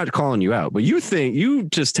like, and not calling you out, but you think you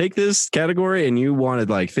just take this category and you want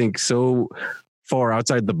to like think so far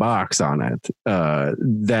outside the box on it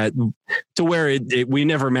that to where we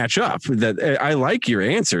never match up. That I like your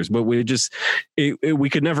answers, but we just we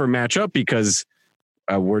could never match up because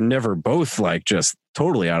we're never both like just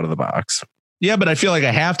totally out of the box. Yeah, but I feel like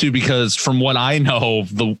I have to, because from what I know,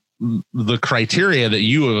 the criteria that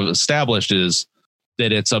you have established is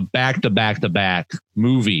that it's a back-to-back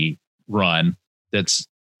movie run that's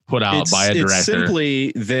put out by a director. It's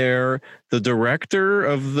simply the director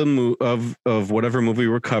of the of whatever movie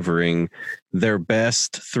we're covering, their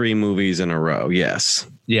best 3 movies in a row. Yes.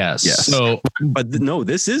 So, but no,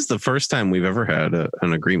 this is the first time we've ever had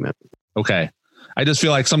an agreement. Okay. I just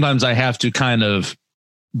feel like sometimes I have to kind of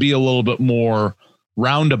be a little bit more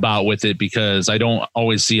roundabout with it, because I don't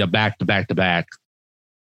always see a back-to-back.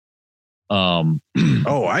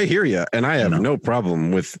 Oh, I hear you, and I have no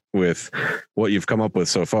problem with what you've come up with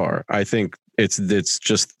so far. I think it's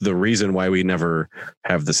just the reason why we never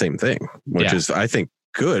have the same thing, which is, I think,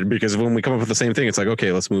 good, because when we come up with the same thing, it's like,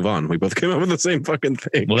 okay, let's move on. We both came up with the same fucking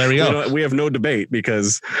thing. Well, there we go. We have no debate,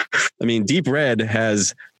 because I mean, Deep Red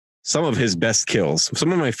has some of his best kills.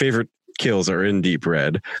 Some of my favorite kills are in Deep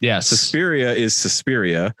Red. Yes. Suspiria is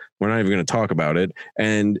Suspiria. We're not even going to talk about it.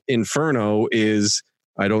 And Inferno is,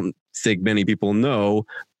 I don't think many people know,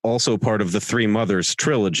 also part of the Three Mothers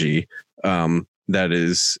trilogy. That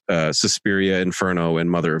is Suspiria, Inferno,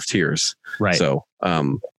 and Mother of Tears. Right. So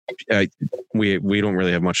we don't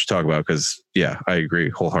really have much to talk about, because I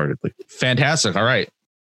agree wholeheartedly. Fantastic. All right.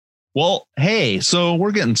 Well, hey, so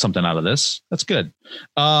we're getting something out of this. That's good.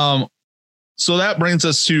 So that brings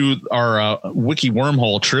us to our wiki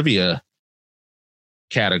wormhole trivia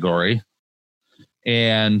category.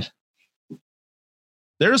 And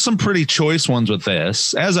there's some pretty choice ones with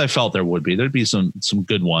this, as I felt there would be. There'd be some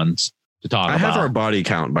good ones to talk about. I have our body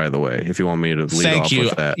count, by the way, if you want me to lead off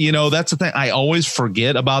with that. You know, that's the thing. I always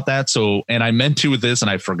forget about that. So, and I meant to with this, and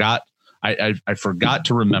I forgot. I forgot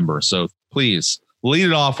to remember. So please lead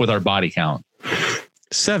it off with our body count.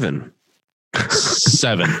 7.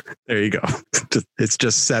 7. There you go. It's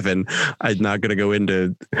just 7. I'm not going to go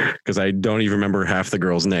into, because I don't even remember half the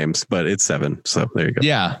girls' names, but it's 7. So there you go.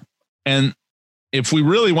 Yeah. And if we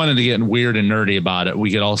really wanted to get weird and nerdy about it,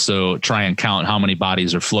 we could also try and count how many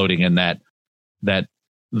bodies are floating in the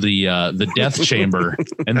death chamber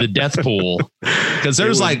and the death pool. Because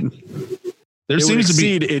there seems to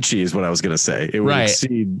be Itchy is what I was going to say. It would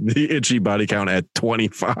exceed the Itchy body count at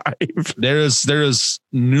 25. There's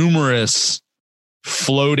numerous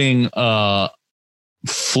floating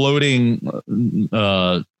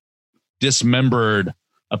dismembered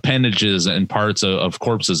appendages and parts of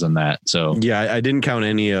corpses in that. So yeah, I didn't count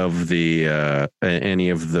any of the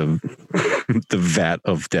the vat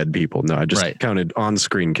of dead people. No, I just counted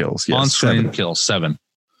on-screen kills. Yes, on-screen kills, 7.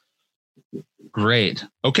 Great.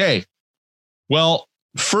 Okay. Well,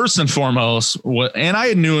 first and foremost, and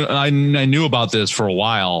I knew about this for a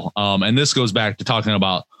while, and this goes back to talking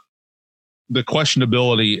about the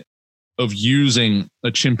questionability of using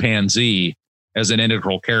a chimpanzee as an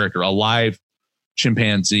integral character, a live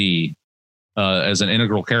chimpanzee as an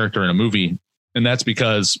integral character in a movie. And that's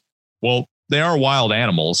because, well, they are wild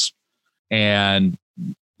animals and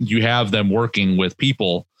you have them working with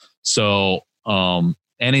people. So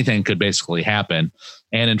anything could basically happen.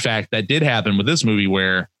 And in fact, that did happen with this movie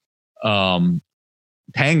where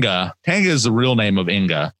Tanga is the real name of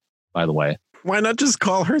Inga, by the way. Why not just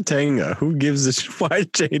call her Tanga? Who gives a shit? Why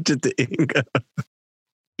change it to Inga?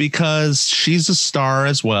 Because she's a star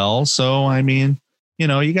as well. So, I mean, you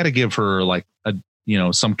know, you got to give her like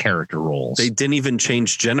some character roles. They didn't even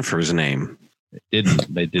change Jennifer's name. They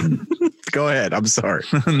didn't. Go ahead. I'm sorry.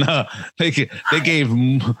 No, they gave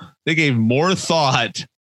more thought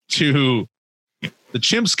to the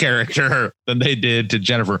chimp's character than they did to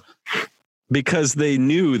Jennifer. Because they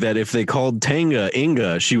knew that if they called Tanga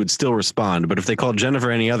Inga, she would still respond. But if they called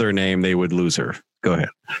Jennifer any other name, they would lose her. Go ahead.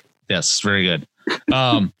 Yes, very good.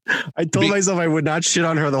 I told myself I would not shit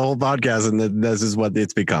on her the whole podcast, and this is what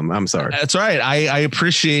it's become. I'm sorry. That's right. I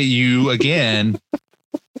appreciate you again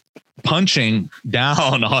punching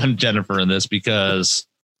down on Jennifer in this because,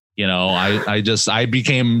 you know, I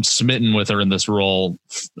became smitten with her in this role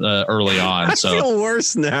early on. So I feel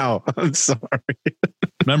worse now. I'm sorry.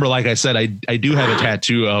 Remember, like I said, I do have a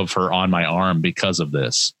tattoo of her on my arm because of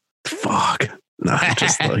this. Fuck. No,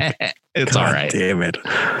 just like it's God all right. Damn it.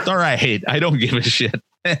 It's all right. I don't give a shit.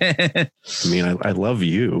 I mean, I love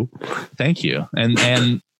you. Thank you.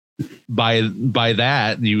 And by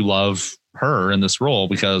that, you love her in this role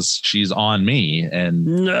because she's on me. And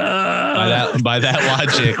by that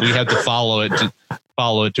logic, we have to follow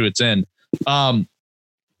it to its end.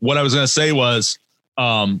 What I was going to say was,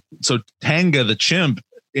 so Tanga the chimp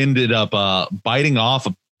ended up biting off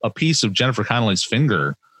a piece of Jennifer Connelly's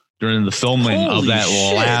finger during the filming of that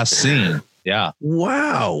last scene. Yeah.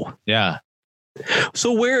 Wow. Yeah.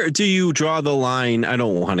 So where do you draw the line? I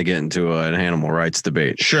don't want to get into an animal rights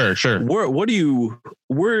debate. Sure. Where do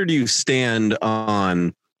you stand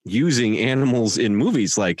on using animals in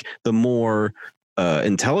movies? Like the more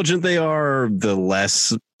intelligent they are, the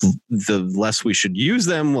less we should use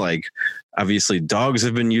them. Like obviously dogs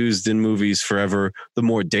have been used in movies forever. The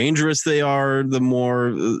more dangerous they are,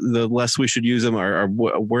 the less we should use them. Or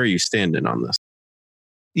where are you standing on this?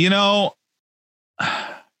 You know,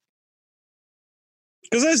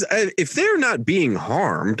 because if they're not being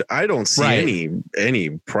harmed, I don't see any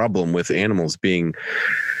problem with animals being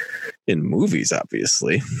in movies,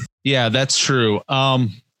 obviously. Yeah, that's true.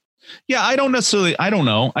 Yeah, I don't necessarily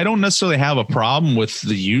have a problem with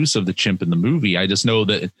the use of the chimp in the movie. I just know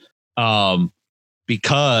that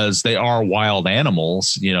because they are wild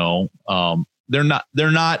animals, you know, they're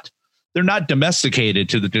not domesticated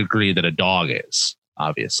to the degree that a dog is,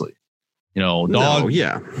 obviously. You know,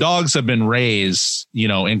 dogs have been raised, you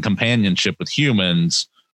know, in companionship with humans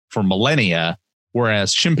for millennia,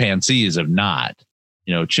 whereas chimpanzees have not.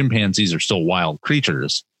 You know, chimpanzees are still wild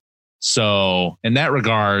creatures. So in that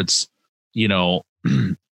regards, you know,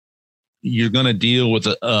 you're going to deal with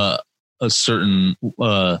a certain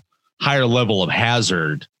higher level of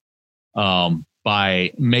hazard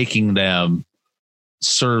by making them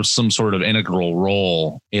serve some sort of integral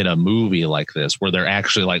role in a movie like this, where they're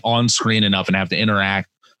actually like on screen enough and have to interact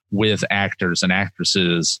with actors and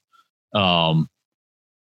actresses, where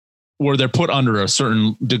they're put under a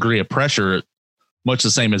certain degree of pressure, much the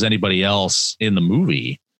same as anybody else in the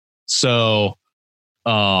movie. So,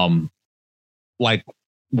 like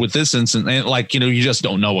with this instance, and like, you know, you just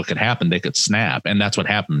don't know what could happen. They could snap. And that's what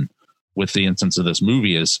happened with the instance of this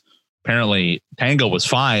movie is apparently Tango was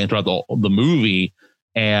fine throughout the movie,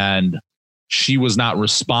 and she was not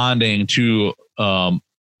responding to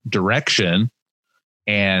direction.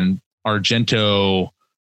 And Argento,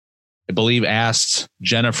 I believe, asked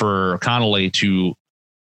Jennifer Connelly to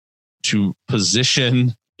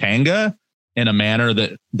position Tanga in a manner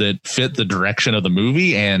that fit the direction of the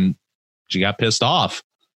movie, and she got pissed off.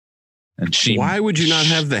 And why would you not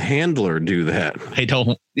have the handler do that?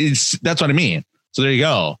 That's what I mean. So there you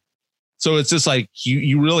go. So it's just like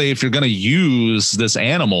you really, if you're going to use this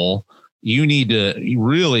animal, you need to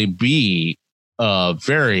really be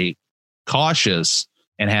very cautious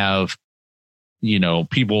and have, you know,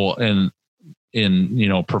 people in, you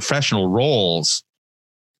know, professional roles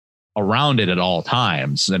around it at all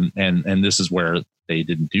times. And this is where they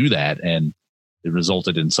didn't do that. And it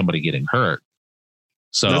resulted in somebody getting hurt.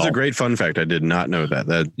 So that's a great fun fact. I did not know that.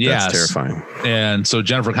 That's terrifying. And so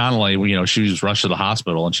Jennifer Connelly, you know, she was rushed to the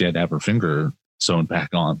hospital and she had to have her finger sewn back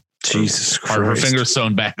on. Jesus Christ. Or her finger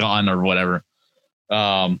sewn back on or whatever.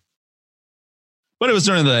 But it was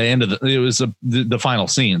during the end of the final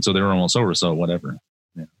scene. So they were almost over. So whatever.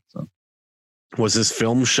 Yeah. So was this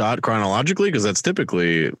film shot chronologically? Because that's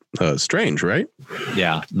typically strange, right?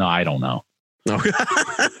 Yeah. No, I don't know.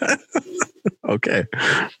 Okay.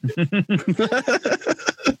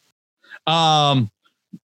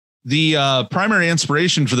 The primary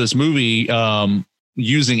inspiration for this movie,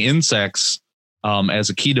 using insects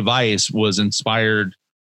as a key device, was inspired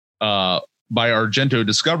by Argento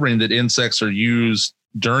discovering that insects are used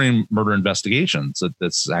during murder investigations.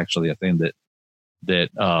 That's actually a thing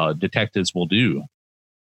that detectives will do.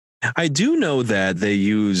 I do know that they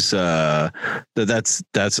use that's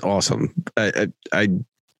awesome.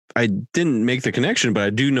 I didn't make the connection, but I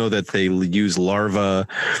do know that they use larva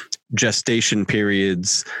gestation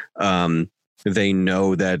periods. They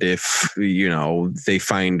know that if, you know, they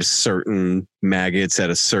find certain maggots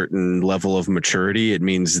at a certain level of maturity, it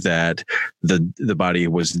means that the body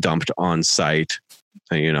was dumped on site,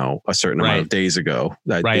 you know, a certain amount of days ago.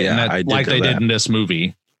 Right. Yeah, and like they did in this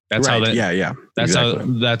movie. That's how they,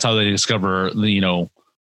 That's how they discover the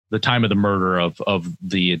time of the murder of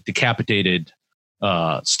the decapitated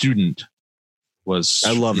student was.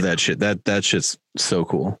 I love that shit. That shit's so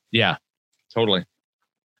cool. Yeah, totally.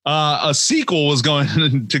 A sequel was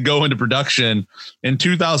going to go into production in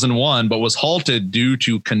 2001, but was halted due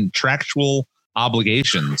to contractual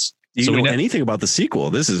obligations. Do you know anything about the sequel?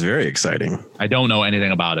 This is very exciting. I don't know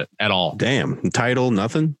anything about it at all. Damn. Title,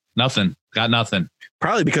 nothing? Nothing. Got nothing.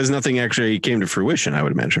 Probably because nothing actually came to fruition, I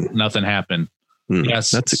would imagine. Nothing happened.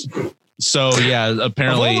 Yes. So, yeah,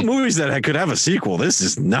 apparently. Of all the movies that could have a sequel, this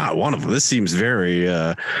is not one of them. This seems very...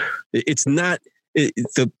 it's not...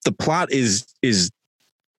 The plot is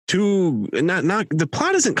too... Not the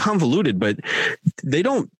plot isn't convoluted, but they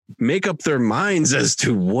don't make up their minds as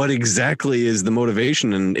to what exactly is the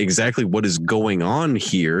motivation and exactly what is going on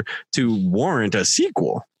here to warrant a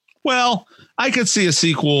sequel. Well, I could see a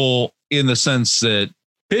sequel in the sense that...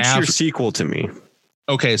 Pitch your sequel to me.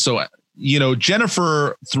 Okay, so,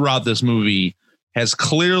 Jennifer throughout this movie has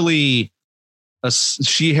clearly...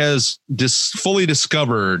 she has fully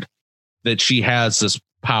discovered that she has this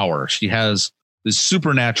power. She has this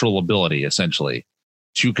supernatural ability, essentially,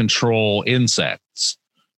 to control insects.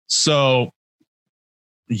 So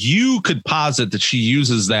you could posit that she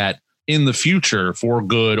uses that in the future for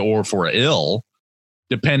good or for ill,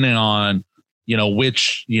 depending on,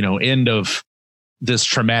 which, end of this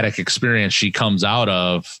traumatic experience she comes out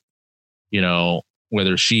of,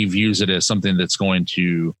 whether she views it as something that's going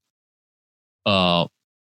to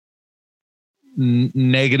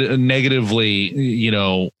negatively,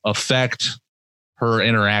 affect her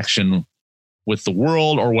interaction with the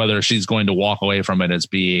world, or whether she's going to walk away from it as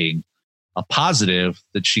being a positive,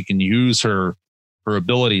 that she can use her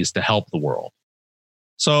abilities to help the world.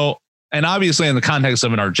 So, and obviously in the context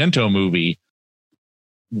of an Argento movie,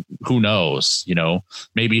 who knows,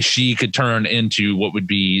 maybe she could turn into what would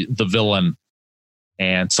be the villain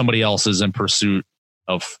and somebody else is in pursuit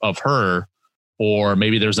of her, or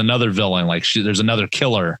maybe there's another villain, like there's another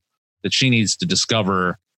killer that she needs to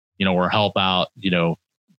discover, or help out,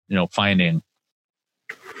 finding.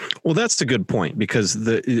 Well, that's a good point, because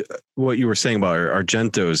what you were saying about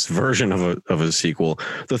Argento's version of a sequel,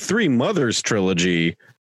 the Three Mothers trilogy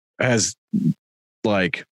has,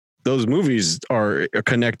 like, those movies are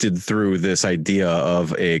connected through this idea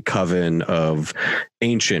of a coven of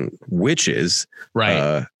ancient witches,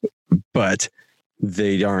 right? But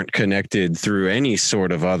they aren't connected through any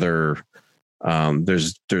sort of other.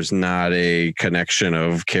 There's not a connection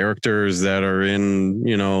of characters that are in,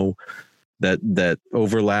 that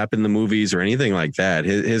overlap in the movies or anything like that.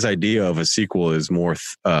 His idea of a sequel is more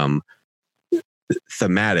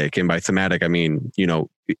thematic, and by thematic I mean,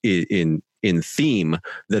 in theme,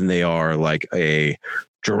 than they are like a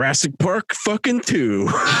Jurassic Park fucking 2.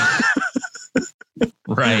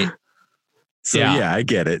 Right. So yeah, I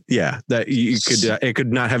get it. Yeah, that you could it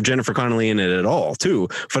could not have Jennifer Connelly in it at all. Too.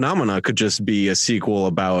 Phenomena could just be a sequel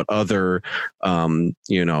about other,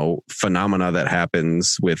 phenomena that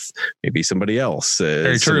happens with maybe somebody else.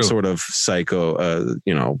 Very some true. Sort of psycho,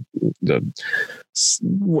 the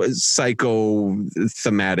psycho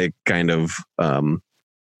thematic kind of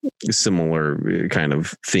similar kind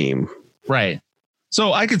of theme. Right.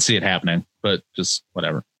 So I could see it happening, but just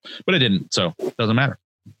whatever. But it didn't, so it doesn't matter.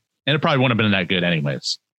 And it probably wouldn't have been that good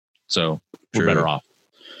anyways. So we're better off.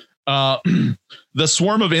 The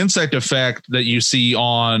swarm of insect effect that you see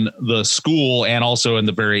on the school and also in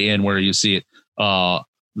the very end where you see it,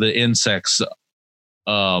 the insects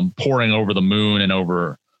pouring over the moon and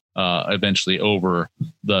over eventually over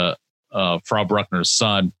the Frau Bruckner's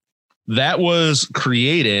son. That was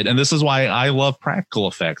created, and this is why I love practical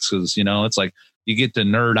effects, because it's like you get to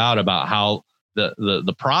nerd out about how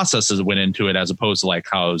the processes went into it as opposed to like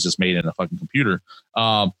how it was just made in a fucking computer.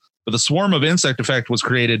 But the swarm of insect effect was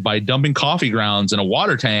created by dumping coffee grounds in a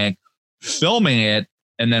water tank, filming it,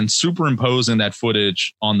 and then superimposing that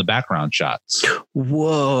footage on the background shots.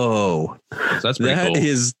 Whoa. So that's pretty cool. That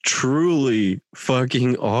is truly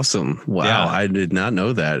fucking awesome. Wow. Yeah. I did not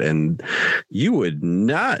know that. And you would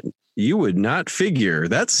not figure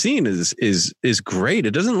that scene is great.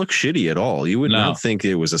 It doesn't look shitty at all. You would not think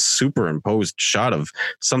it was a superimposed shot of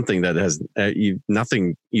something that has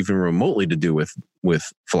nothing even remotely to do with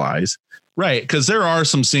flies. Right. Because there are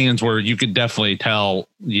some scenes where you could definitely tell,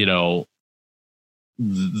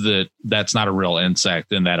 that's not a real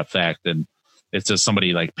insect in that effect. And it's just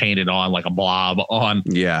somebody like painted on like a blob on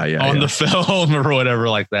the film or whatever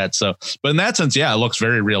like that. So, but in that sense, it looks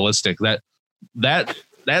very realistic. That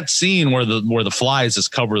scene where the flies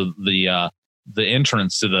just cover the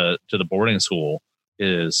entrance to the boarding school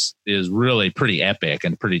is really pretty epic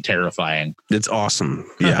and pretty terrifying. It's awesome.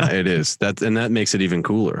 Yeah, it is. That makes it even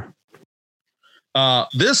cooler.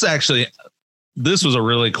 This was a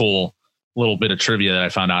really cool little bit of trivia that I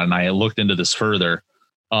found out, and I looked into this further.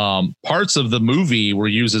 Parts of the movie were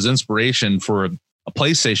used as inspiration for a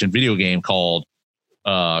PlayStation video game called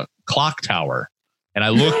Clock Tower. And I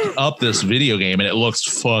looked up this video game, and it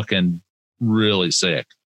looks fucking really sick.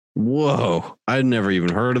 Whoa. I'd never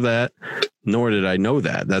even heard of that, nor did I know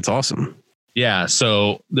that. That's awesome. Yeah.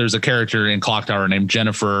 So there's a character in Clock Tower named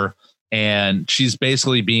Jennifer, and she's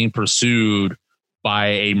basically being pursued by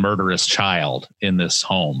a murderous child in this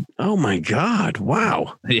home. Oh my God.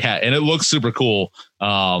 Wow. Yeah. And it looks super cool.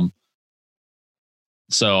 So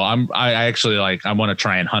I actually I want to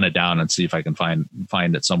try and hunt it down and see if I can find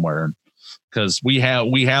it somewhere. Because we have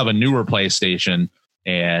a newer PlayStation,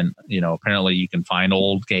 and apparently you can find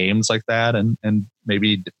old games like that and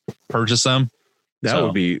maybe purchase them. That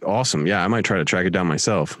would be awesome. Yeah, I might try to track it down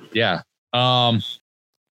myself. Yeah.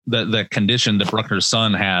 The condition that Bruckner's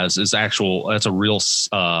son has is that's a real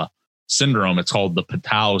syndrome. It's called the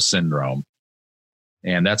Patau syndrome,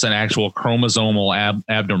 and that's an actual chromosomal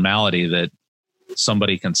abnormality that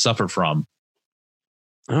somebody can suffer from.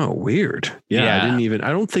 Oh, weird. Yeah. I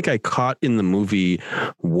don't think I caught in the movie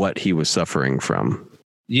what he was suffering from.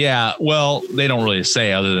 Yeah. Well, they don't really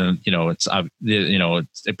say, other than, it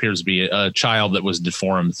appears to be a child that was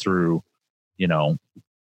deformed through, whoever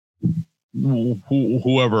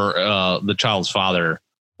the child's father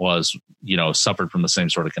was, suffered from the same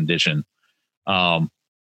sort of condition,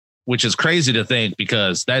 which is crazy to think,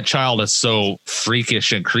 because that child is so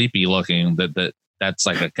freakish and creepy looking that's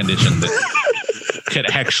like a condition that could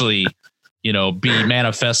actually, be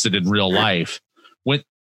manifested in real life. When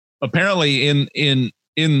apparently in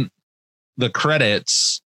the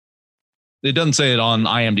credits, it doesn't say it on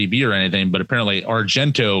IMDb or anything, but apparently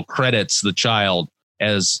Argento credits the child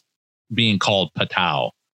as being called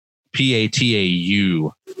Patau,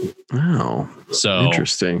 Patau. Oh, so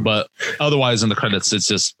interesting. But otherwise in the credits, it's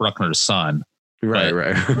just Bruckner's son.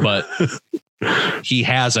 Right. But he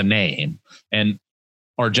has a name, and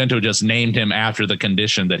Argento just named him after the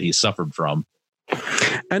condition that he suffered from.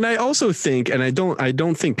 And I also think, and I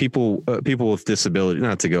don't think people with disability,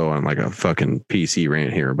 not to go on like a fucking PC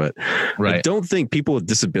rant here, but right. I don't think people with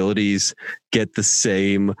disabilities get the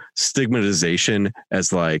same stigmatization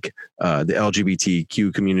as like the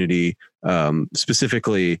LGBTQ community,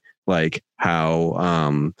 specifically like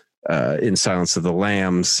how in Silence of the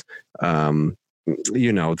Lambs, the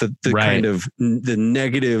right. kind of the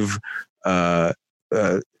negative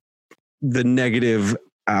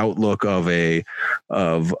outlook of a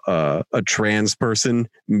trans person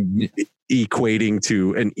equating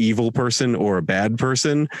to an evil person or a bad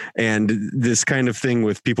person. And this kind of thing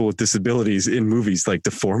with people with disabilities in movies, like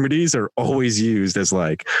deformities, are always used as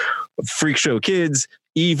like freak show kids,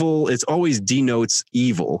 evil. It's always denotes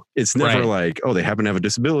evil. It's never right. like, oh, they happen to have a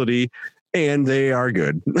disability and they are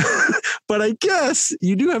good. But I guess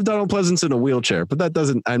you do have Donald Pleasence in a wheelchair, but that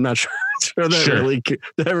doesn't, I'm not sure that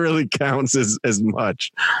really counts as much.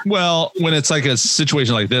 Well, when it's like a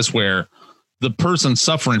situation like this, where the person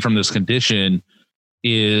suffering from this condition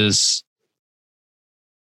is,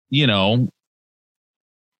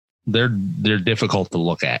 they're difficult to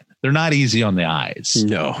look at. They're not easy on the eyes.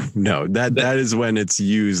 No, that is when it's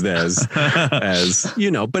used as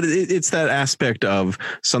but it's that aspect of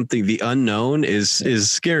something. The unknown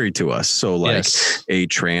is scary to us. So like a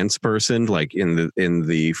trans person, like in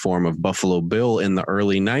the form of Buffalo Bill in the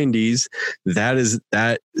early 90s,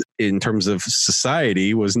 that in terms of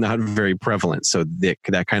society was not very prevalent. So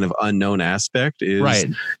that kind of unknown aspect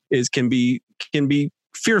can be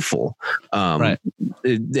fearful. And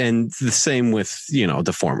the same with,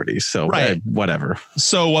 deformities. So whatever.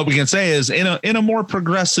 So what we can say is in a more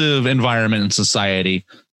progressive environment in society,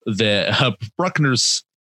 the Bruckner's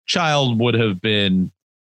child would have been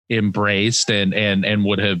embraced and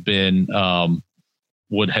would have been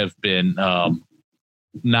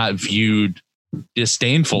not viewed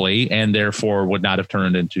disdainfully, and therefore would not have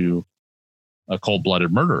turned into a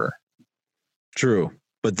cold-blooded murderer. True.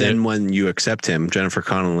 But then when you accept him, Jennifer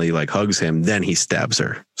Connelly like hugs him, then he stabs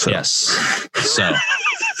her. So. Yes. So.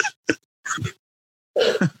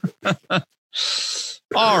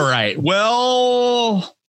 All right.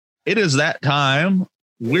 Well, it is that time.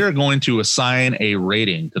 We're going to assign a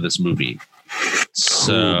rating to this movie.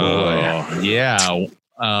 So, yeah.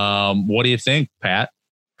 What do you think, Pat?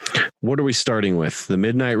 What are we starting with? The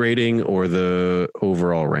midnight rating or the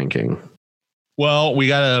overall ranking? Well, we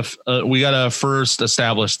gotta first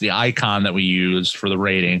establish the icon that we use for the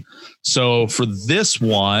rating. So for this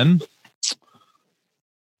one,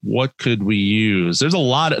 what could we use? There's a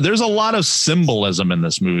lot of symbolism in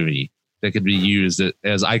this movie that could be used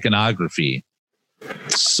as iconography.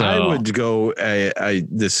 So I would go.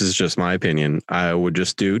 This is just my opinion. I would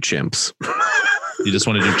just do chimps. You just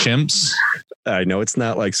want to do chimps? I know it's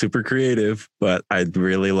not like super creative, but I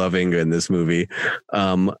really love Inga in this movie.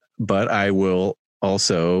 But I will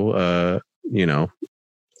also,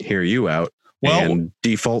 hear you out and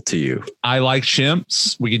default to you. I like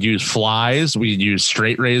chimps. We could use flies. We could use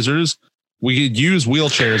straight razors. We could use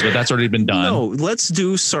wheelchairs, but that's already been done. No, let's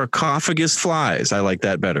do sarcophagus flies. I like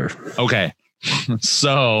that better. Okay.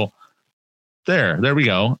 So there we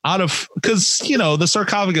go. Because, the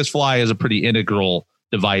sarcophagus fly is a pretty integral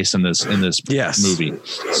device in this movie.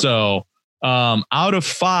 So out of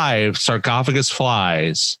 5 sarcophagus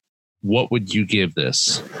flies, what would you give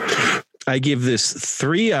this? I give this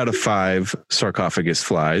 3 out of 5 sarcophagus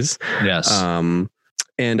flies. Yes.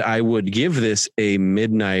 And I would give this a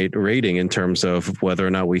midnight rating in terms of whether or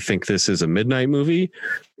not we think this is a midnight movie.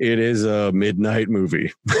 It is a midnight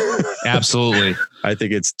movie. Absolutely. I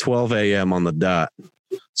think it's 12 a.m. on the dot.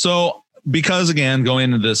 So because, again,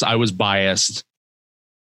 going into this, I was biased.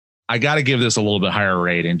 I got to give this a little bit higher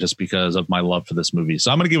rating just because of my love for this movie.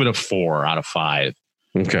 So I'm going to give it a 4 out of 5.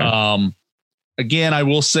 Okay. Again, I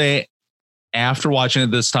will say after watching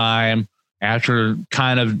it this time, after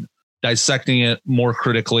kind of dissecting it more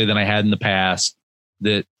critically than I had in the past,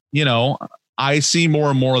 that, I see more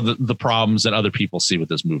and more of the problems that other people see with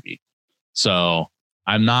this movie. So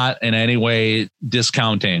I'm not in any way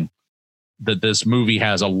discounting that this movie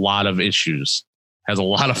has a lot of issues, has a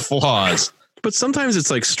lot of flaws. But sometimes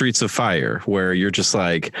it's like Streets of Fire, where you're just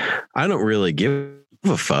like, I don't really give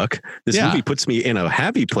a fuck. This movie puts me in a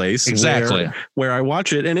happy place. Exactly. Where I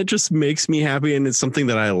watch it and it just makes me happy, and it's something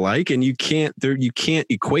that I like, and you can't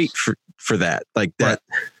equate for that. Like that. Right.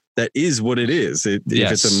 That is what it is. If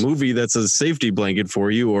it's a movie that's a safety blanket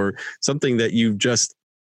for you, or something that you just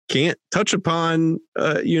can't touch upon,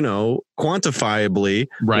 quantifiably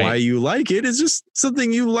why you like it, is just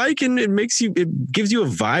something you like, and it gives you a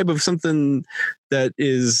vibe of something that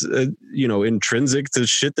is, intrinsic to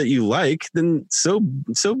shit that you like, then so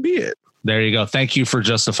be it. There you go. Thank you for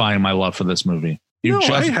justifying my love for this movie.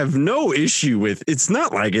 I have no issue with. It's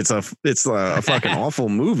not like it's a fucking awful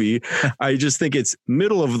movie. I just think it's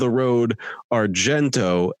middle of the road,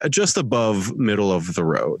 Argento, just above middle of the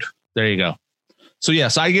road. There you go. So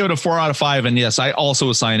yes, I give it a 4 out of 5, and yes, I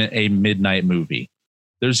also assign it a midnight movie.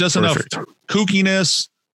 There's just enough kookiness,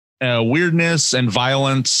 weirdness, and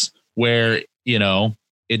violence where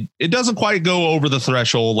it doesn't quite go over the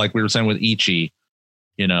threshold like we were saying with Ichi.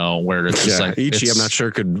 Where it's just like Ichi, I'm not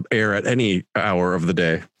sure could air at any hour of the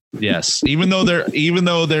day. Yes, even though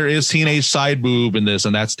there is teenage side boob in this,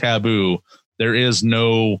 and that's taboo, there is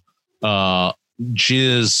no actual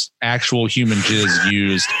human jizz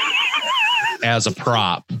used as a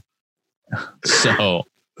prop. So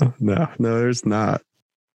no, there's not.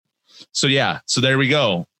 So so there we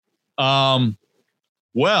go.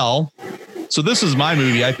 Well, so this is my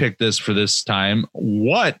movie. I picked this for this time.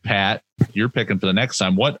 What, Pat, you're picking for the next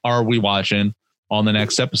time? What are we watching on the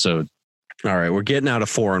next episode? All right, we're getting out of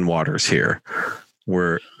foreign waters here.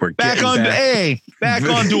 We're back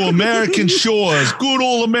onto American shores. Good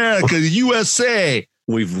old America, the USA.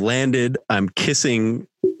 We've landed. I'm kissing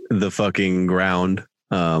the fucking ground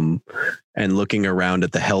and looking around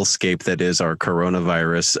at the hellscape that is our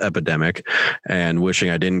coronavirus epidemic and wishing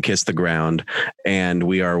I didn't kiss the ground. And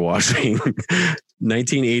we are watching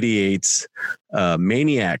 1988's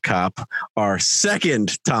Maniac Cop, our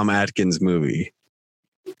second Tom Atkins movie.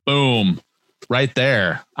 Boom. Right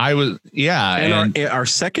there. And our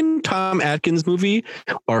second Tom Atkins movie,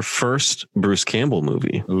 our first Bruce Campbell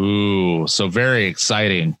movie. Ooh, so very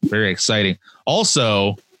exciting. Very exciting.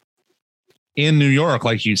 Also, in New York,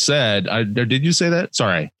 like you said, did you say that?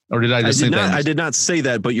 Sorry. Or did I just say that? I did not say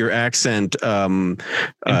that, but your accent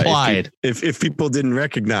implied. If people didn't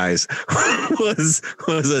recognize was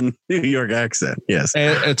a New York accent. Yes.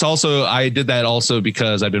 And it's also, I did that also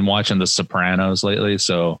because I've been watching The Sopranos lately.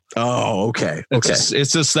 So okay.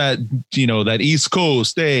 It's just that, that East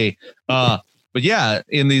Coast, but yeah,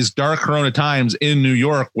 in these dark Corona times in New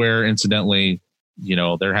York, where incidentally,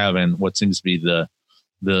 they're having what seems to be the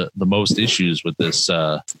most issues with this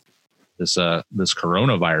this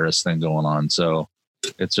coronavirus thing going on. So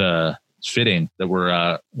it's fitting that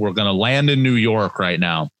we're going to land in New York right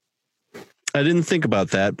now. I didn't think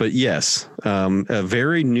about that, but yes, a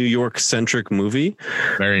very New York centric movie.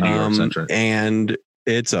 Very New York centric, and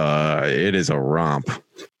it is a romp.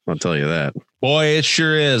 I'll tell you that. Boy, it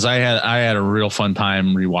sure is. I had a real fun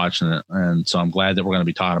time rewatching it, and so I'm glad that we're going to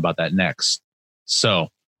be talking about that next. So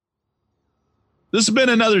this has been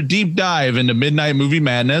another deep dive into Midnight Movie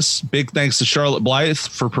Madness. Big thanks to Charlotte Blythe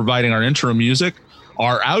for providing our intro music.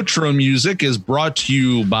 Our outro music is brought to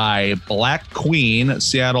you by Black Queen,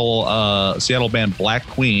 Seattle band Black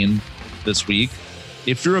Queen this week.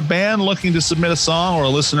 If you're a band looking to submit a song or a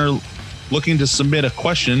listener looking to submit a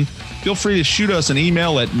question, feel free to shoot us an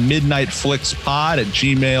email at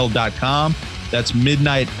midnightflixpod@gmail.com. That's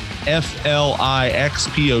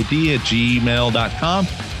midnightflixpod@gmail.com.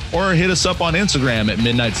 Or hit us up on Instagram at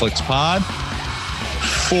MidnightFlixPod.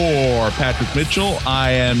 For Patrick Mitchell,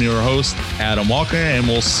 I am your host, Adam Walker, and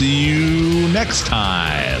we'll see you next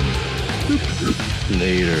time.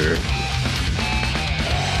 Later.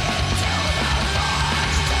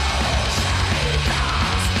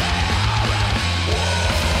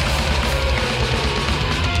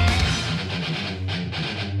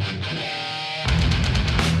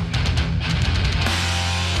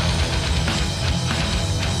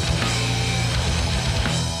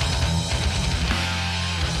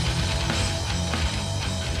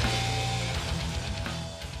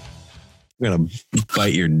 I'm gonna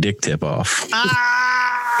bite your dick tip off.